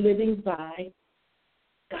by living by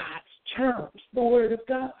God's terms, the Word of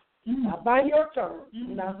God. Not by your terms,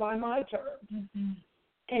 not by my terms. Mm-hmm.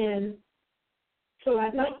 And so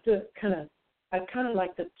I kind of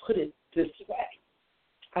like to put it this way.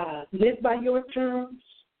 Live by your terms,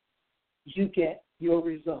 you get your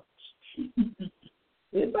results.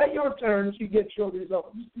 Live by your terms, you get your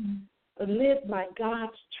results. But live by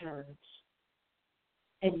God's terms,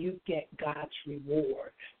 and you get God's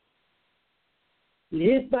reward.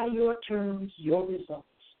 Live by your terms, your results.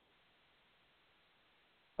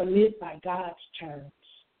 Or live by God's terms,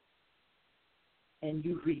 and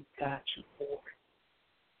you reap God's reward.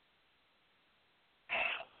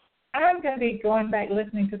 I'm going to be going back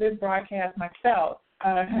listening to this broadcast myself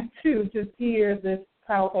to just hear this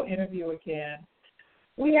powerful interview again.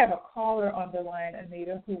 We have a caller on the line,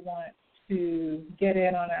 Anita, who wants to get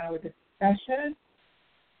in on our discussion.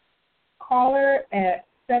 Caller at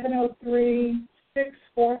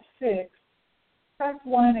 703-646. Press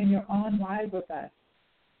 1 and you're on live with us.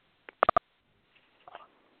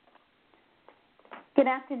 Good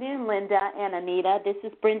afternoon, Linda and Anita. This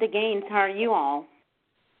is Brenda Gaines. How are you all?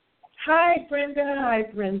 Hi, Brenda. Hi,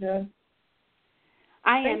 Brenda.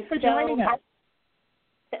 Thanks for joining us.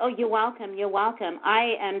 Oh, you're welcome. You're welcome.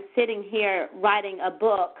 I am sitting here writing a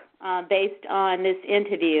book based on this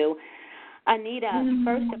interview. Anita,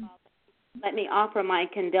 first of all, let me offer my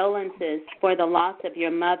condolences for the loss of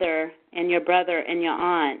your mother and your brother and your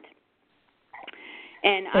aunt.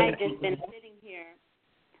 And I've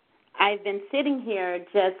been sitting here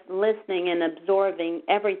just listening and absorbing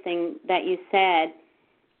everything that you said.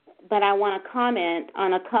 But I want to comment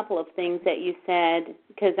on a couple of things that you said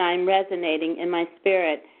because I'm resonating in my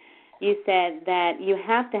spirit. You said that you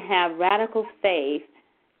have to have radical faith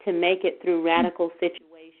to make it through radical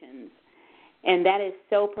situations. And that is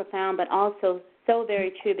so profound, but also so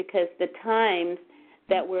very true because the times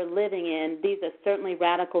that we're living in, these are certainly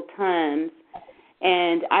radical times.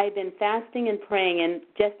 And I've been fasting and praying and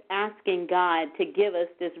just asking God to give us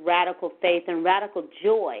this radical faith and radical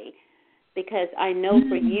joy because I know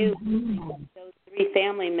for you, those three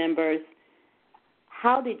family members,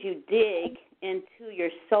 how did you dig into your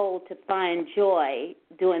soul to find joy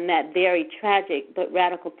during that very tragic but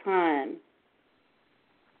radical time?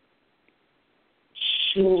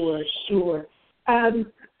 Sure. I'll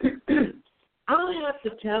have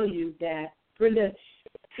to tell you that, Brenda,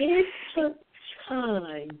 it took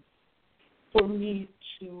time for me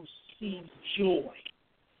to see joy.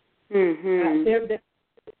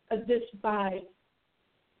 This by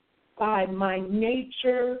my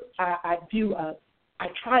nature, I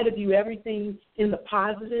try to view everything in the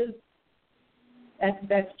positive.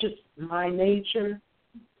 That's just my nature.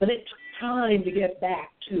 But it took time to get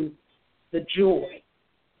back to the joy.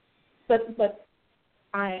 But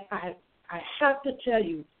I have to tell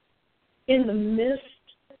you, in the midst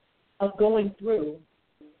of going through,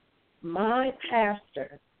 my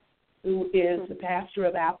pastor, who is the pastor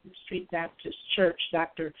of Alfred Street Baptist Church,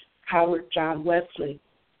 Dr. Howard John Wesley,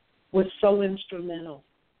 was so instrumental.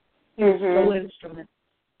 So instrumental.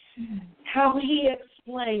 How he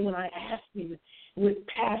explained when I asked him with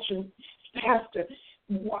passion, Pastor,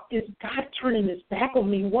 what is God turning his back on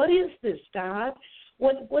me? What is this, God?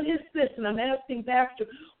 What is this? And I'm asking Pastor,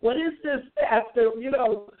 what is this, Pastor?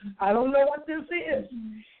 I don't know what this is.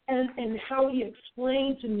 And how he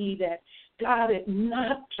explained to me that God had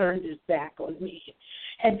not turned his back on me.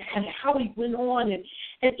 And how he went on.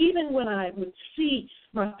 And even when I would see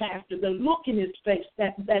my pastor, the look in his face,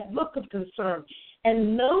 that look of concern,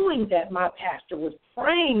 and knowing that my pastor was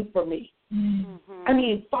praying for me,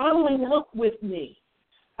 following up with me,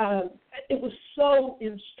 it was so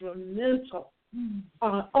instrumental.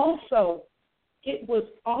 Also, it was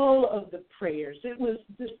all of the prayers. It was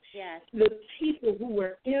the people who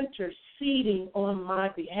were interceding on my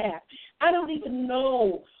behalf. I don't even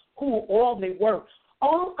know who all they were.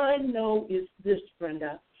 All I know is this,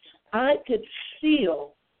 Brenda. I could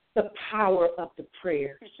feel the power of the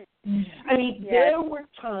prayers. There were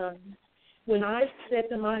times when I said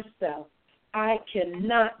to myself, I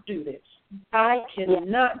cannot do this. I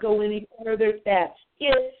cannot go any further. That's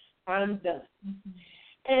it. I'm done.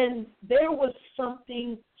 And there was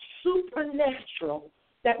something supernatural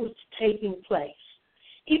that was taking place.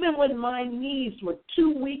 Even when my knees were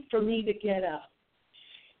too weak for me to get up,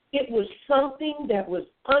 it was something that was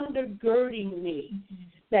undergirding me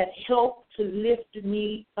that helped to lift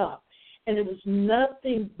me up. And it was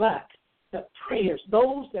nothing but the prayers,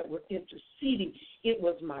 those that were interceding. It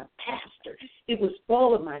was my pastor. It was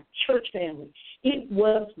all of my church family. It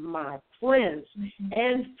was my friends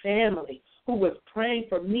and family who was praying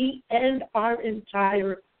for me and our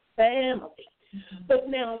entire family. But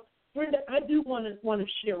now, Brenda, I do want to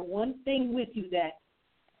share one thing with you that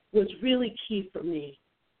was really key for me.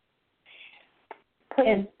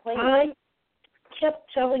 Please. I kept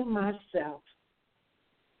telling myself,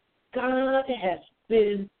 God has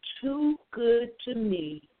been too good to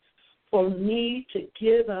me for me to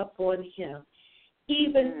give up on him,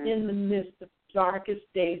 even in the midst of the darkest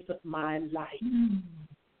days of my life.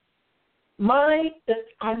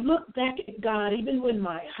 I look back at God, even when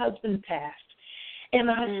my husband passed, and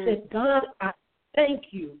I said, God, I thank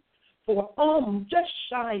you for just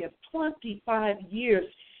shy of 25 years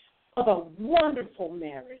of a wonderful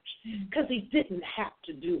marriage, because he didn't have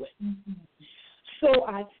to do it. So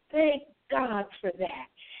I thank God for that.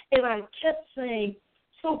 And I kept saying,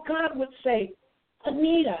 so God would say,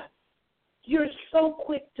 Anita, you're so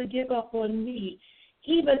quick to give up on me,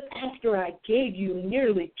 even after I gave you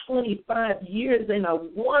nearly 25 years in a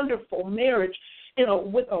wonderful marriage,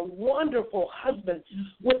 with a wonderful husband,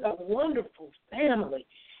 with a wonderful family,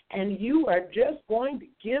 and you are just going to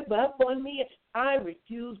give up on me? I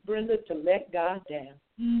refuse, Brenda, to let God down.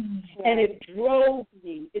 And it drove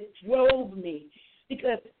me,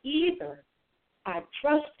 because either I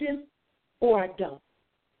trust him or I don't.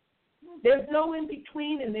 There's no in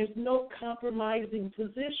between, and there's no compromising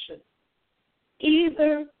position.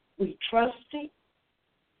 Either we trust Him,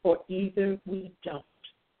 or either we don't.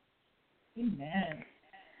 Amen.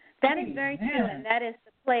 That is very true, and that is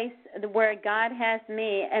the place where God has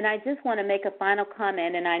me. And I just want to make a final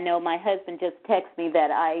comment, and I know my husband just texted me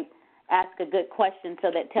that I asked a good question,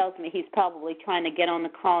 so that tells me he's probably trying to get on the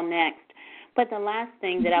call next. But the last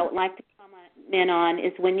thing that I would like to comment on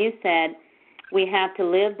is when you said we have to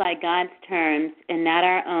live by God's terms and not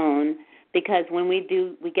our own, because when we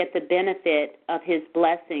do, we get the benefit of His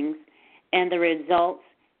blessings and the results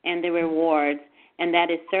and the rewards, and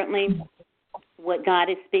that is certainly what God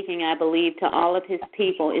is speaking, I believe, to all of His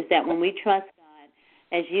people, is that when we trust God,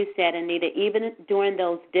 as you said, Anita, even during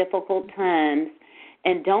those difficult times,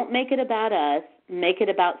 and don't make it about us, make it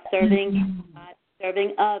about serving God,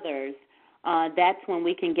 serving others, that's when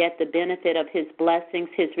we can get the benefit of His blessings,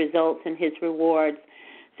 His results, and His rewards.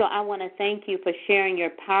 So I want to thank you for sharing your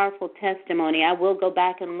powerful testimony. I will go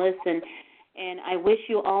back and listen, and I wish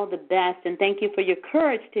you all the best, and thank you for your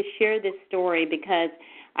courage to share this story, because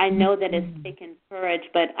I know that it's taken courage,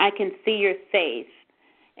 but I can see your faith.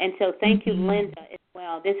 And so thank you, Linda, as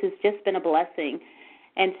well. This has just been a blessing.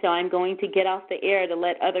 And so I'm going to get off the air to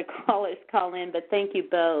let other callers call in, but thank you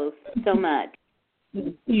both so much.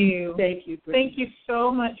 Thank you. Thank you, Brenda. Thank you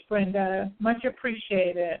so much, Brenda. Much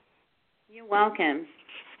appreciated. You're welcome.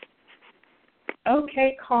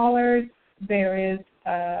 Okay, callers, there is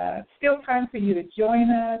still time for you to join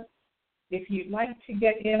us. If you'd like to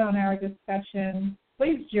get in on our discussion,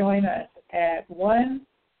 please join us at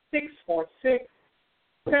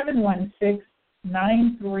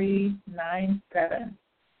 1-646-716-9397.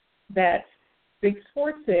 That's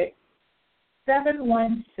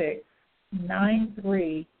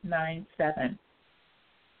 646-716-9397.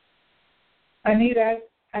 Anita,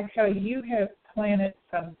 I tell you, you have planted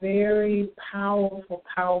some very powerful,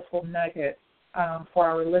 powerful nuggets for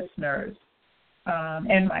our listeners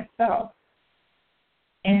and myself.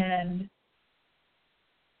 And,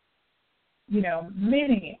 you know,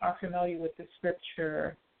 many are familiar with the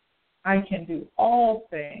scripture, I can do all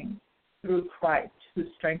things through Christ who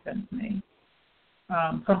strengthens me.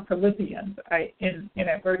 From Philippians, I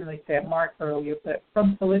inadvertently said Mark earlier, but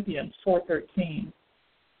from Philippians 4:13.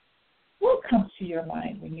 What comes to your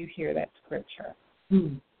mind when you hear that scripture?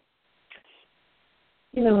 You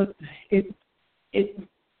know, it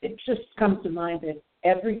just comes to mind that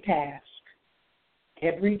every task,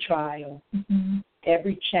 every trial,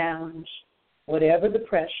 every challenge, whatever the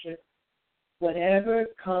pressure, whatever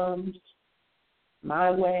comes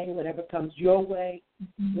my way, whatever comes your way,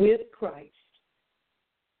 with Christ,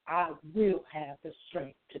 I will have the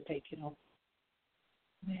strength to take it on.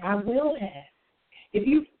 I will have. If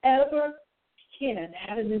you've ever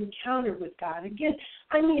had an encounter with God, again,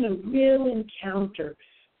 I mean a real encounter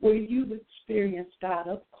where you've experienced God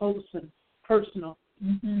up close and personal,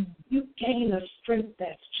 you gain a strength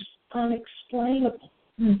that's just unexplainable.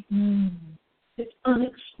 It's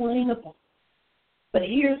unexplainable. But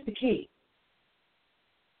here's the key.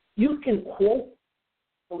 You can quote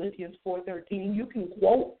Philippians 4:13. You can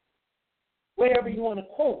quote wherever you want to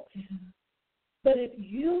quote. But if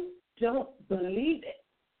you don't believe it,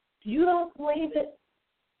 you don't believe it,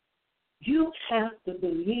 you have to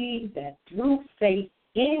believe that through faith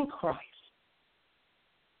in Christ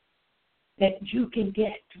that you can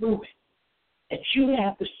get through it, that you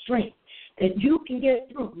have the strength, that you can get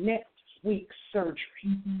through next week's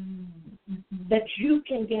surgery, that you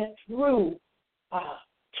can get through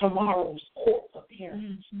tomorrow's court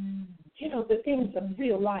appearance, you know, the things of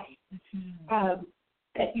real life,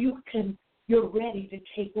 that you're ready to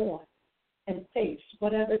take on and face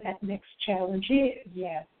whatever that next challenge is.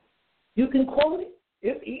 Yes. You can quote it.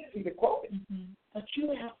 It's easy to quote it, but you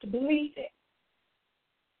have to believe it.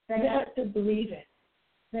 You have to believe it.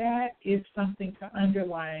 That is something to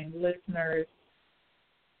underline, listeners.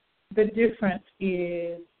 The difference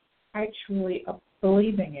is actually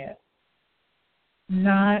believing it,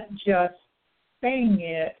 not just saying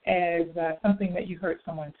it as something that you heard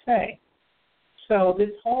someone say. So this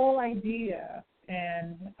whole idea,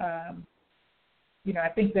 and, you know, I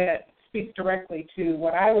think that speaks directly to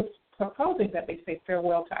what I was proposing, that they say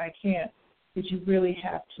farewell to I can't, is you really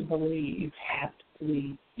have to believe. You have to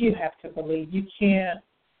believe. You have to believe. You can't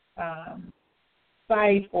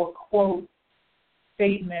cite or quote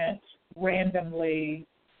statements randomly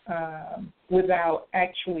without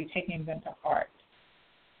actually taking them to heart.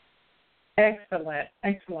 Excellent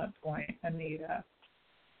point, Anita.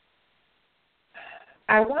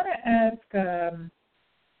 I want to ask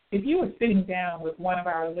if you were sitting down with one of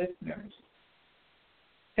our listeners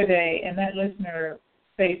today and that listener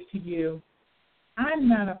says to you, I'm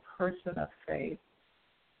not a person of faith,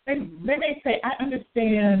 they may say, I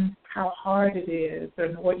understand how hard it is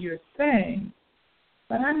and what you're saying,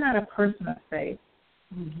 but I'm not a person of faith.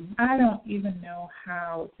 Mm-hmm. I don't even know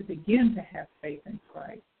how to begin to have faith in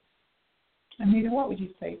Christ. Anita, what would you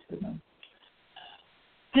say to them?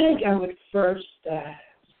 I think I would first say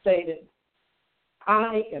that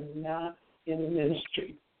I am not in the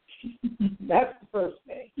ministry. That's the first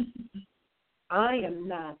thing. I am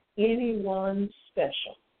not anyone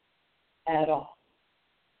special at all.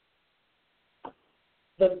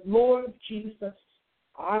 The Lord Jesus,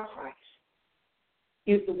 our Christ,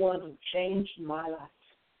 is the one who changed my life.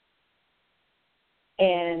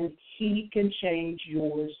 And he can change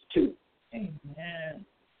yours too. Amen.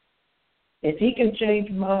 If he can change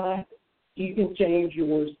mine, he can change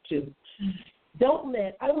yours too.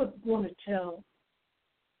 I would want to tell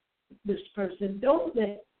this person, don't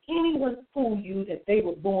let anyone fool you that they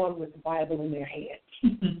were born with the Bible in their head.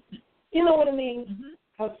 You know what I mean? Mm-hmm.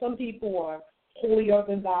 How some people are holier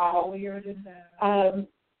than thou.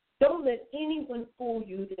 Don't let anyone fool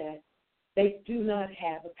you that they do not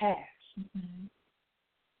have a past. Mm-hmm.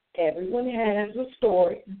 Everyone has a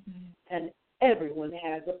story, and everyone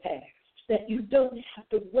has a past. That you don't have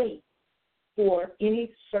to wait for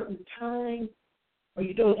any certain time, or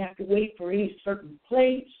you don't have to wait for any certain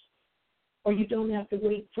place, or you don't have to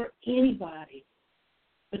wait for anybody.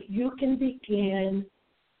 But you can begin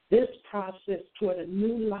this process toward a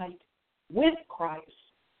new life with Christ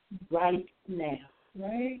right now.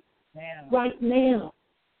 Right now. Right now.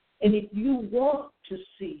 And if you want to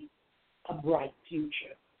see a bright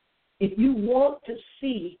future, if you want to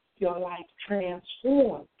see your life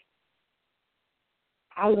transformed,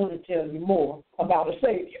 I want to tell you more about a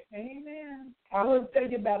Savior. Amen. I want to tell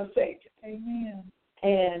you about a Savior. Amen.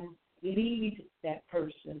 And lead that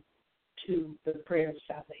person to the prayer of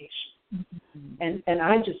salvation. Mm-hmm. And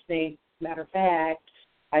I just think, matter of fact,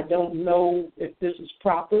 I don't know if this is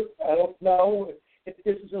proper. I don't know if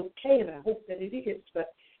this is okay, and I hope that it is.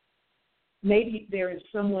 But maybe there is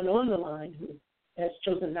someone on the line who has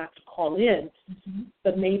chosen not to call in. Mm-hmm.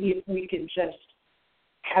 But maybe if we can just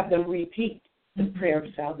have them repeat the prayer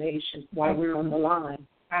of salvation while we're on the line.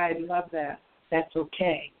 I love that. That's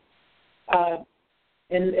okay.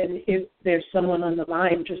 And if there's someone on the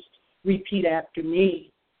line, just repeat after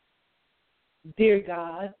me. Dear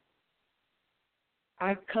God,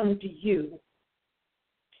 I come to you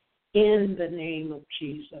in the name of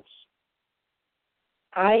Jesus.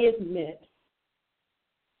 I admit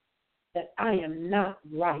that I am not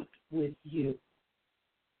right with you.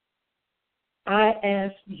 I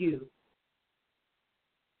ask you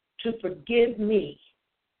to forgive me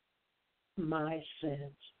my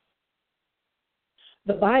sins.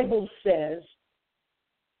 The Bible says,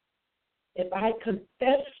 if I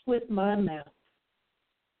confess with my mouth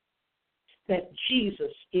that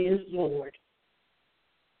Jesus is Lord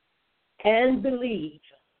and believe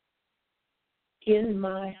in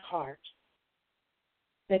my heart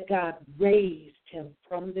that God raised him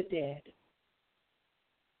from the dead,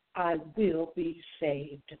 I will be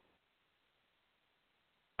saved.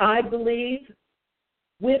 I believe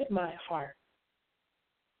with my heart,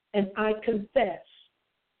 and I confess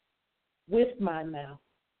with my mouth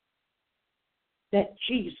that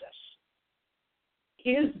Jesus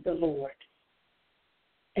is the Lord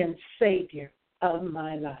and Savior of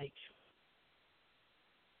my life.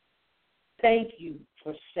 Thank you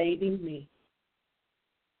for saving me.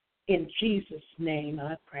 In Jesus' name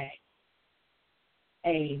I pray.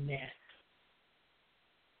 Amen.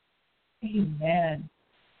 Amen.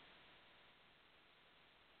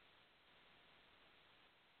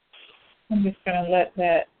 I'm just going to let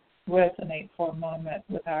that resonate for a moment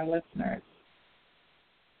with our listeners.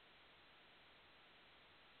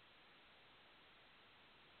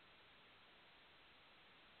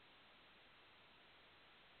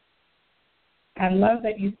 I love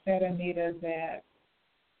that you said, Anita, that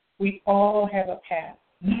we all have a past.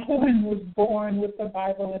 No one was born with the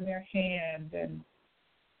Bible in their hand. And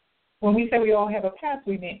when we say we all have a past,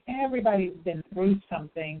 we mean everybody's been through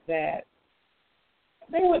something that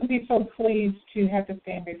they wouldn't be so pleased to have to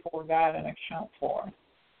stand before God and account for,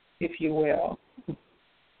 if you will.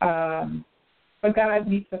 But God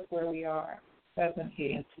meets us where we are, doesn't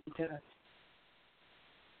he? Yes, he does.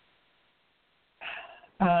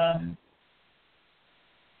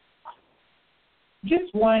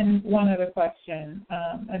 Just one other question,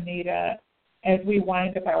 Anita. As we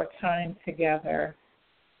wind up our time together,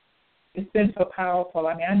 it's been so powerful.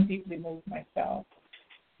 I mean, I'm deeply moved myself.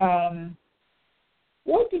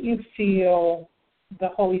 What do you feel the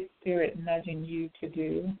Holy Spirit nudging you to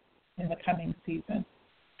do in the coming season?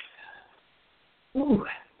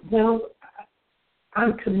 Well,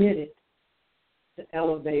 I'm committed to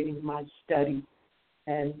elevating my study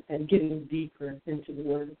and getting deeper into the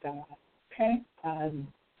Word of God. Okay.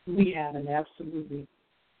 We have absolutely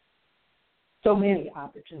so many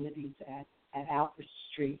opportunities at Alfred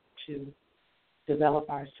Street to develop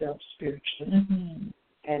ourselves spiritually. Mm-hmm.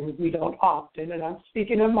 And we don't often, and I'm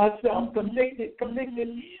speaking of myself, convicted,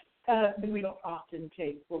 we don't often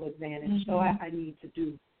take full advantage. So I need to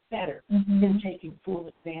do better in taking full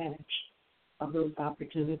advantage of those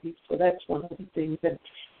opportunities. So that's one of the things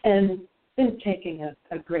and then taking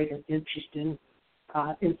a greater interest in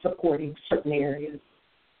supporting certain areas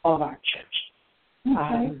of our church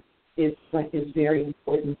is very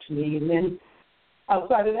important to me. And then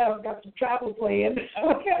outside of that, I've got some travel plans.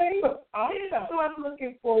 Okay. Awesome. So I'm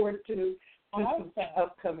looking forward to some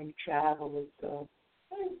upcoming travel. So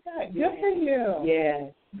good for you.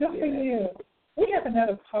 Yeah. Good for you. We have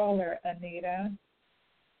another caller, Anita.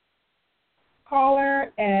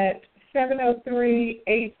 Caller at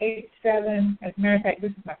 703-887. As a matter of fact,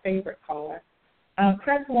 this is my favorite caller.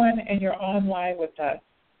 Press 1 and you're online with us.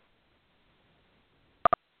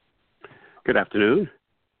 Good afternoon.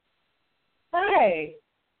 Hi.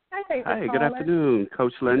 Hi, good afternoon,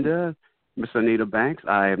 Coach Linda, Miss Anita Banks.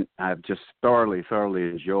 I've just thoroughly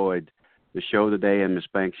enjoyed the show today, and Miss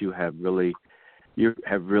Banks, you have really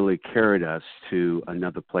carried us to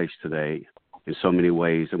another place today in so many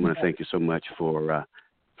ways. I want to thank you so much for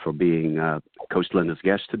being Coach Linda's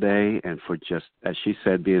guest today, and for just, as she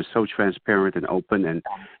said, being so transparent and open and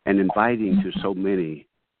inviting to so many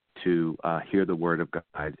to hear the Word of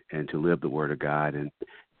God and to live the Word of God.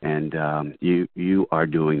 And you are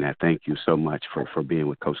doing that. Thank you so much for being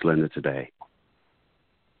with Coach Linda today.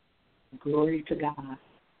 Glory to God.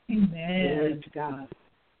 Amen. Glory to God.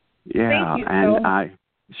 Yeah, and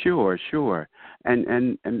sure.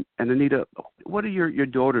 And Anita, what are your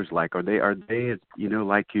daughters like? Are they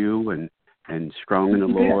like you and strong in the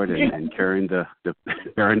Lord and carrying the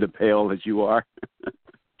pail as you are?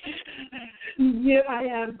 Yeah, I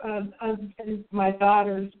am. My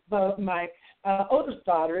daughters, both my oldest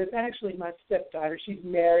daughter is actually my stepdaughter. She's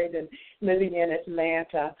married and living in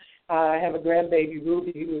Atlanta. I have a grandbaby,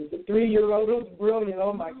 Ruby, who is a 3-year-old who's brilliant.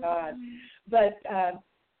 Oh, my God. But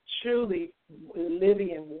truly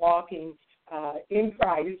living and walking in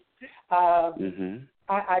Christ. I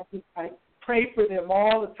pray for them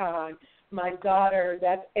all the time. My daughter,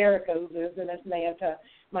 that's Erica, who lives in Atlanta.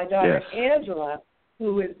 My daughter, Angela,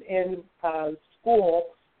 who is in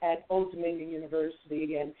school at Old Dominion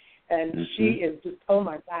University, and she is just, oh,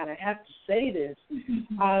 my God, I have to say this.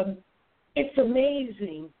 It's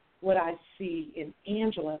amazing what I see in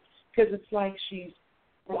Angela, because it's like she's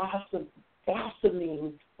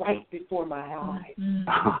blossoming right before my eyes.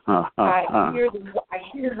 I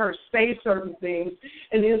hear her say certain things,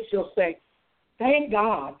 and then she'll say, "Thank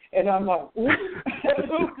God," and I'm like, "Ooh, okay,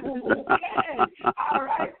 all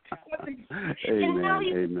right."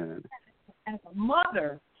 Amen. As a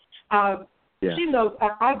mother, she knows.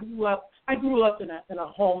 I grew up in a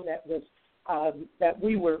home that was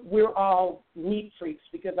we're all neat freaks,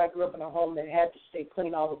 because I grew up in a home that had to stay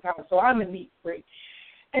clean all the time. So I'm a neat freak.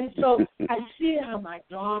 And so I see how my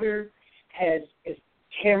daughter is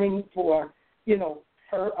caring for,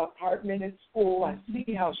 her apartment at school. I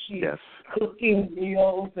see how she's cooking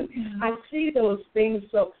meals, and I see those things.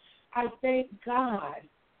 So I thank God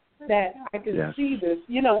that I can see this,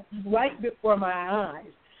 right before my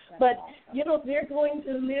eyes. But, they're going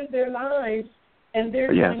to live their lives, and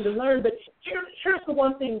they're going to learn. But here's the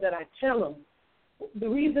one thing that I tell them. The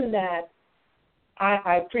reason that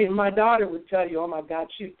I pray, my daughter would tell you, oh, my God,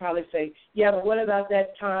 she'd probably say, yeah, but what about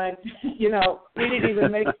that time, we didn't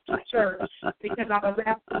even make it to church, because I was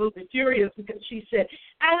absolutely furious, because she said,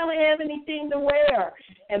 I don't have anything to wear.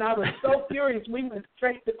 And I was so furious, we went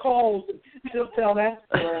straight to Kohl's, and she'll tell that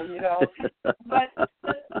story, But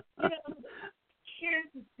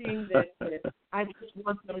here's the thing that I just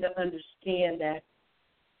want them to understand, that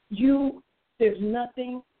there's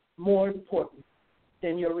nothing more important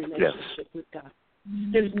than your relationship with God.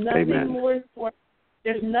 There's nothing more important.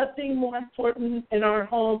 There's nothing more important in our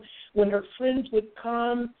home. When her friends would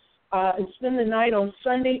come and spend the night on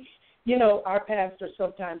Sunday, our pastor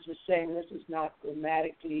sometimes was saying, this is not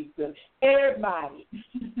grammatically good. Everybody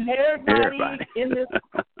in this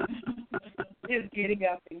is getting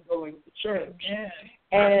up and going to church.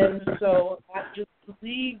 And so I just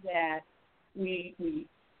believe that we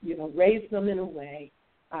raise them in a way,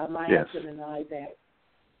 my husband and I, that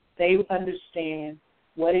they understand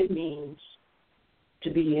what it means to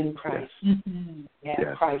be in Christ. And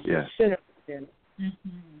Christ is center for them.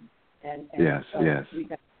 And we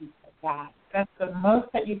got to keep God That's the most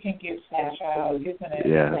that you can give to a child, isn't it?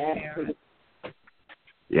 Yes.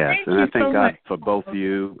 Yes, and I thank God for both of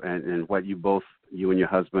you and what you and your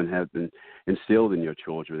husband have been instilled in your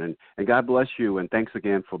children. And God bless you, and thanks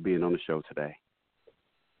again for being on the show today.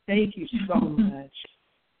 Thank you so much.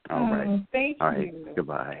 All right. Thank you. All right.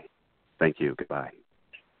 Goodbye. Thank you. Goodbye.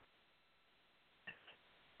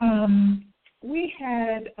 We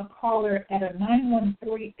had a caller at a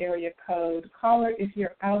 913 area code. Caller, if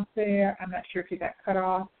you're out there, I'm not sure if you got cut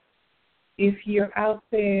off. If you're out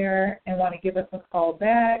there and want to give us a call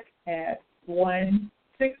back at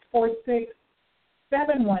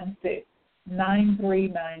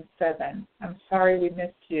 1-646-716-9397. I'm sorry we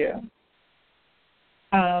missed you.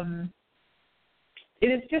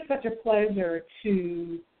 It is just such a pleasure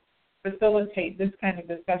to facilitate this kind of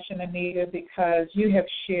discussion, Anita, because you have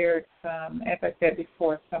shared some, as I said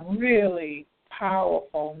before, some really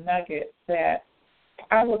powerful nuggets that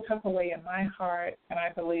I will tuck away in my heart, and I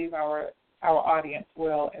believe our audience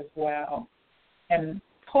will as well, and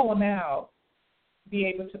pull them out, be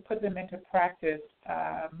able to put them into practice,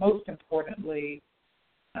 most importantly,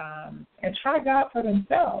 and try God for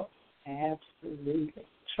themselves. Absolutely.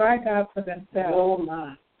 Try God for themselves. Oh,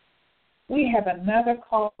 my. We have another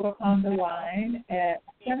caller on the line at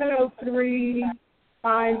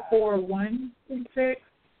 703-541-6.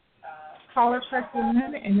 Caller, press 1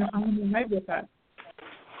 and you're on the line with us.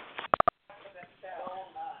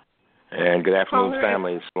 And good afternoon, Caller.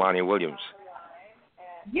 family. It's Lonnie Williams.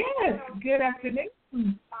 Yes, good afternoon,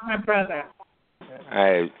 my brother.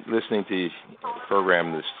 Listening to the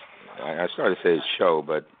program, I started to say it's show,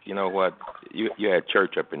 but you know what? You had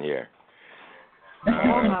church up in here.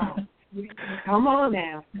 Come on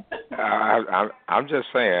now. I'm just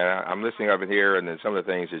saying, I'm listening up in here, and then some of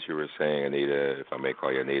the things that you were saying, Anita, if I may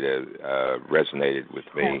call you Anita, resonated with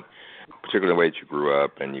me, particularly the way that you grew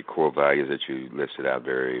up and your core values that you listed out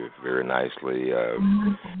very, very nicely,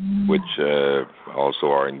 which also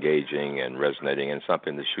are engaging and resonating and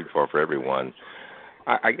something to shoot for everyone.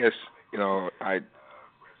 I guess,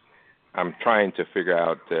 I'm trying to figure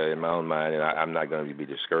out in my own mind, and I'm not going to be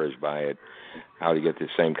discouraged by it, how to get the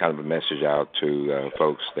same kind of a message out to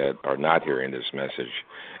folks that are not hearing this message.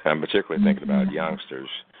 And I'm particularly thinking about youngsters.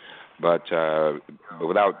 But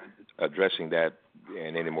without addressing that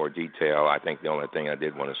in any more detail, I think the only thing I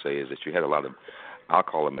did want to say is that you had a lot of, I'll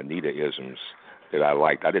call them Anita-isms that I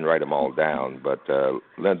liked. I didn't write them all down, but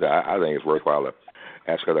Linda, I think it's worthwhile to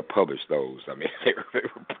ask her to publish those. I mean, they were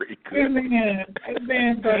pretty good.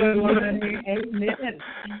 Amen, Brother Lonnie. Amen.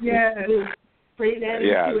 Yes.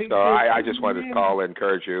 Yeah, so I just wanted to call and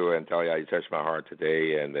encourage you and tell you how you touched my heart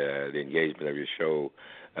today, and the engagement of your show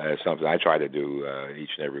is something I try to do each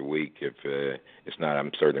and every week. If it's not,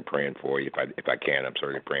 I'm certainly praying for you. If I can, I'm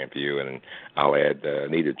certainly praying for you, and I'll add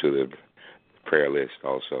Anita to the prayer list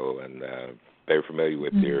also, and very familiar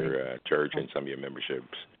with your church and some of your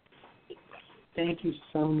memberships. Thank you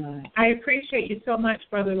so much. I appreciate you so much,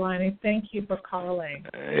 Brother Lonnie. Thank you for calling.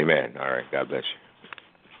 Amen. All right. God bless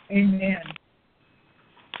you. Amen.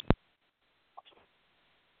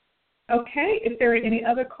 Okay, if there are any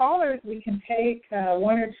other callers, we can take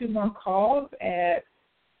one or two more calls at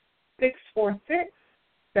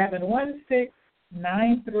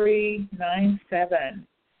 646-716-9397.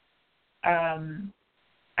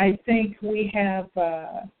 I think we have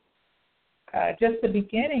just the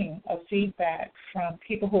beginning of feedback from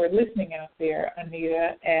people who are listening out there,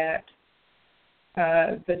 Anita, at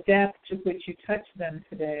the depth to which you touched them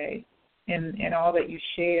today in all that you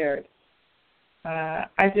shared.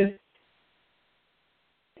 I just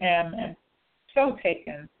am so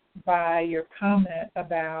taken by your comment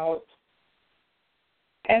about,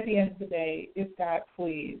 at the end of the day, is God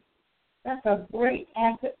pleased? That's a great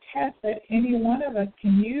acid test that any one of us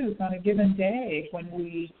can use on a given day when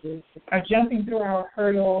we are jumping through our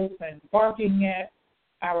hurdles and barking at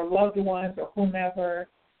our loved ones or whomever,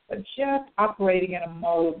 but just operating in a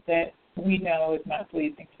mode that we know is not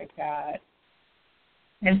pleasing to God.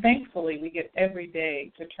 And thankfully, we get every day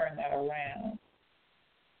to turn that around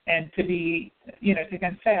and to be, to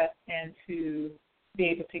confess and to be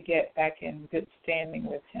able to get back in good standing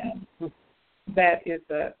with Him. That is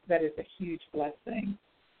a huge blessing.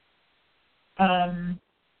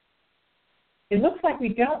 It looks like we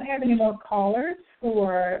don't have any more callers who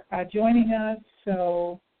are joining us.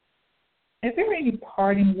 So, is there any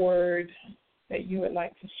parting word that you would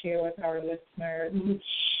like to share with our listeners?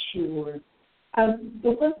 Sure. The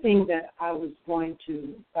one thing that I was going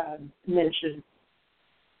to mention,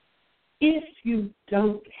 if you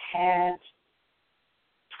don't have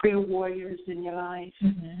prayer warriors in your life,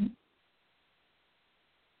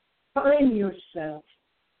 find yourself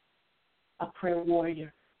a prayer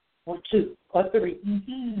warrior or two or three.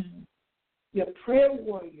 Mm-hmm. Your prayer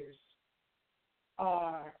warriors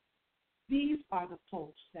these are the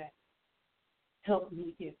folks that help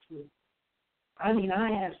me get through. I mean,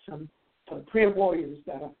 I have some prayer warriors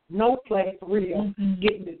that are no play for real,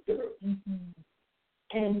 getting it through. Mm-hmm.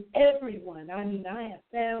 And everyone, I mean, I have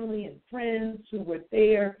family and friends who were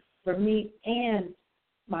there for me and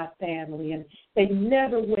my family, and they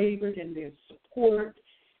never wavered in their support.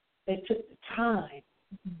 They took the time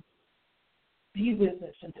to be with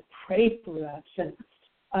us and to pray for us. And,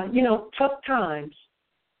 tough times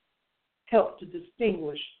help to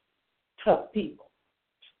distinguish tough people.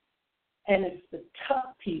 And it's the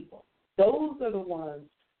tough people, those are the ones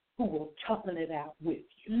who will toughen it out with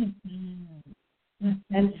you. Mm-hmm.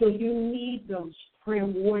 Mm-hmm. And so you need those prayer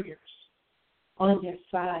warriors on your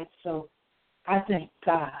side. So I thank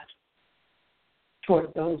God for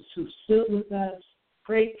those who stood with us,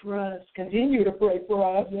 prayed for us, continue to pray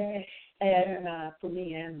for us, and for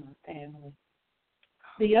me and my family.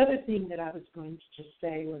 The other thing that I was going to just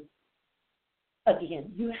say was,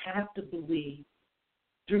 again, you have to believe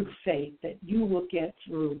through faith that you will get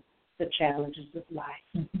through the challenges of life.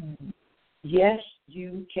 Mm-hmm. Yes,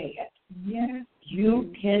 you can. Yes,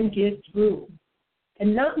 you can get through.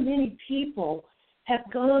 And not many people have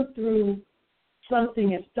gone through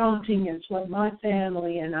something as daunting as what my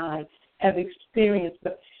family and I have experienced.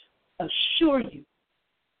 But I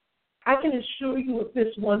can assure you of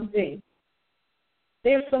this one thing.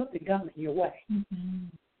 There's something coming your way. Mm-hmm.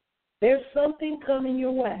 There's something coming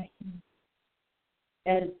your way.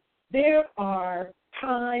 And there are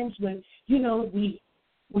times when,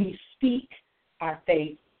 we speak our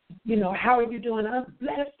faith. How are you doing? I'm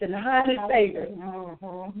blessed and highly favored.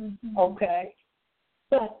 Mm-hmm. Okay.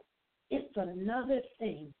 But it's another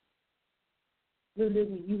thing, really,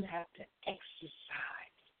 when you have to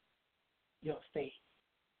exercise your faith.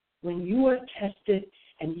 When you are tested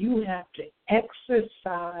and you have to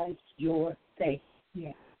exercise your faith.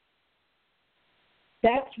 Yeah.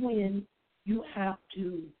 That's when you have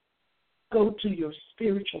to go to your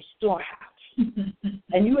spiritual storehouse.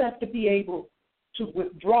 And you have to be able to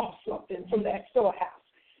withdraw something from that storehouse.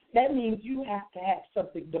 That means you have to have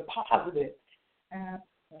something deposited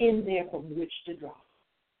in there from which to draw.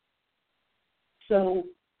 So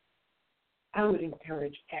I would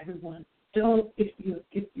encourage everyone, if you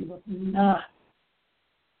have not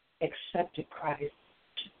accepted Christ,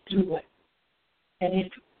 to do it. And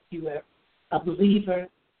if you are a believer,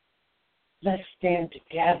 let's stand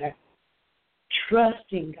together,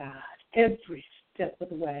 trusting God every step of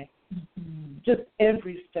the way. Mm-hmm. Just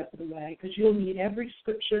every step of the way, because you'll need every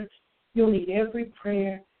scripture, you'll need every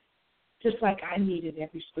prayer, just like I needed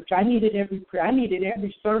every scripture. I needed every prayer. I needed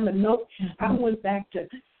every sermon note. Mm-hmm. I went back to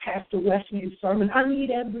Pastor Wesley's sermon. I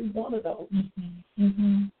need every one of those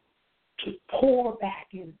to pour back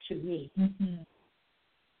into me,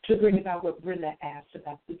 to bring about what Brenda asked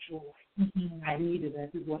about the joy. Mm-hmm. I needed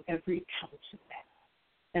every ounce of that.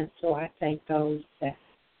 And so I thank those that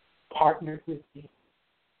partnered with me.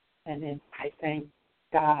 And then I thank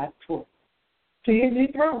God for seeing me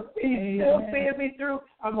through. He's still seeing me through.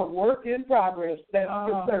 I'm a work in progress, that's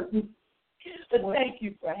for certain. But thank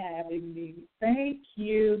you for having me. Thank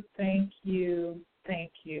you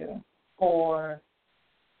for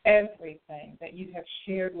everything that you have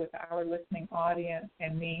shared with our listening audience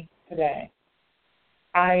and me today.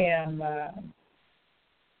 I'm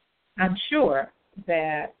sure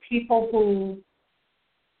that people who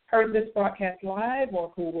heard this broadcast live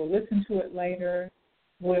or who will listen to it later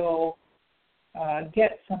will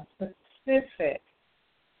get some specific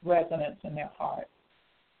resonance in their heart.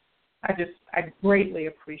 I greatly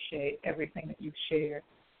appreciate everything that you've shared.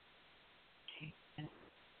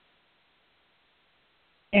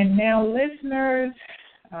 And now, listeners,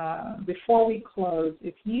 before we close,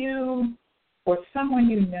 if you or someone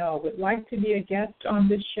you know would like to be a guest on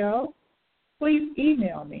this show, please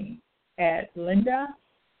email me at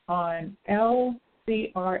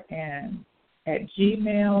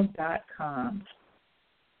linda.lcrn@gmail.com.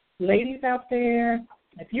 Ladies out there,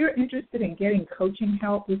 if you're interested in getting coaching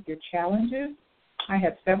help with your challenges, I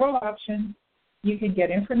have several options. You can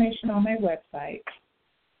get information on my website.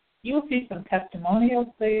 You'll see some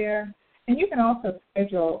testimonials there, and you can also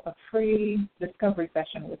schedule a free discovery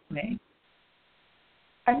session with me.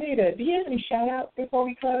 Anita, do you have any shout-outs before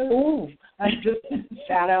we close? Ooh, I just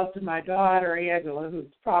shout-out to my daughter, Angela, who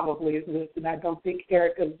probably is listening. I don't think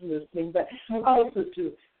Erica's listening, but also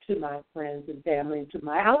to my friends and family, and to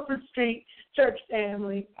my Alfred Street Church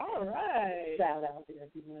family. All right. Shout-out to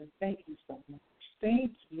everyone. Thank you so much.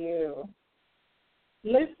 Thank you.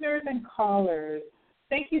 Listeners and callers,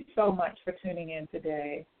 Thank you so much for tuning in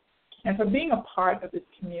today and for being a part of this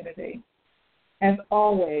community. As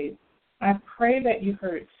always, I pray that you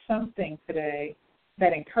heard something today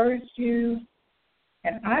that encouraged you,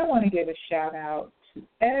 and I want to give a shout-out to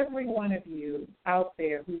every one of you out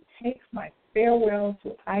there who takes my Farewell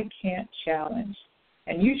to I Can't Challenge.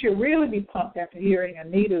 And you should really be pumped after hearing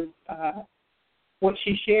Anita's, what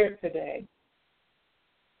she shared today.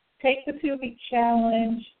 Take the 2-week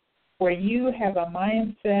challenge where you have a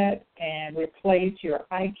mindset and replace your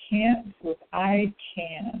I can't with I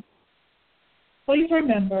can. Please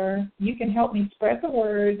remember, you can help me spread the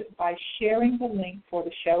word by sharing the link for the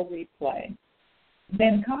show replay.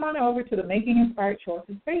 Then come on over to the Making Inspired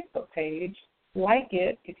Choices Facebook page, like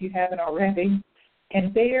it if you haven't already,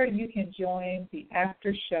 and there you can join the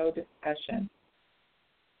after-show discussion.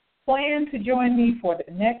 Plan to join me for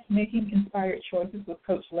the next Making Inspired Choices with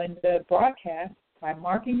Coach Linda broadcast by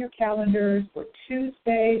marking your calendars for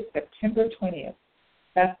Tuesday, September 20th.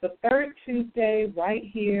 That's the third Tuesday right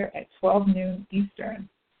here at 12 noon Eastern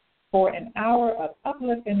for an hour of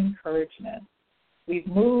uplift and encouragement. We've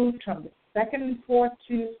moved from the second and fourth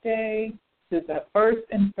Tuesday to the first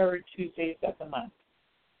and third Tuesdays of the month.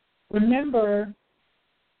 Remember,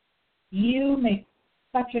 you make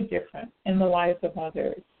such a difference in the lives of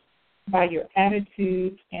others by your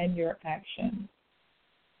attitudes and your actions.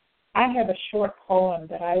 I have a short poem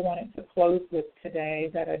that I wanted to close with today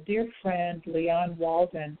that a dear friend, Leon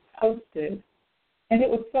Walden, posted, and it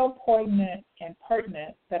was so poignant and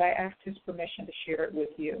pertinent that I asked his permission to share it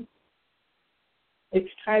with you. It's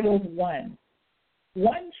titled One.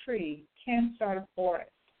 One tree can start a forest.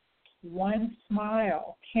 One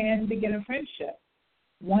smile can begin a friendship.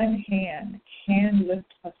 One hand can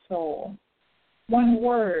lift a soul. One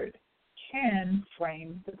word can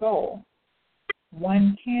frame the goal.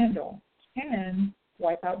 One candle can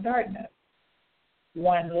wipe out darkness.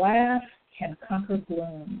 One laugh can conquer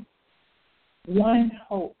gloom. One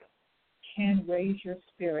hope can raise your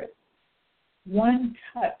spirit. One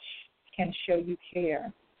touch can show you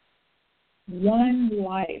care. One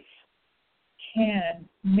life can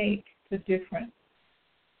make the difference.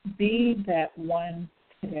 Be that one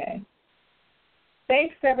today.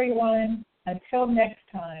 Thanks, everyone. Until next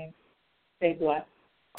time, stay blessed.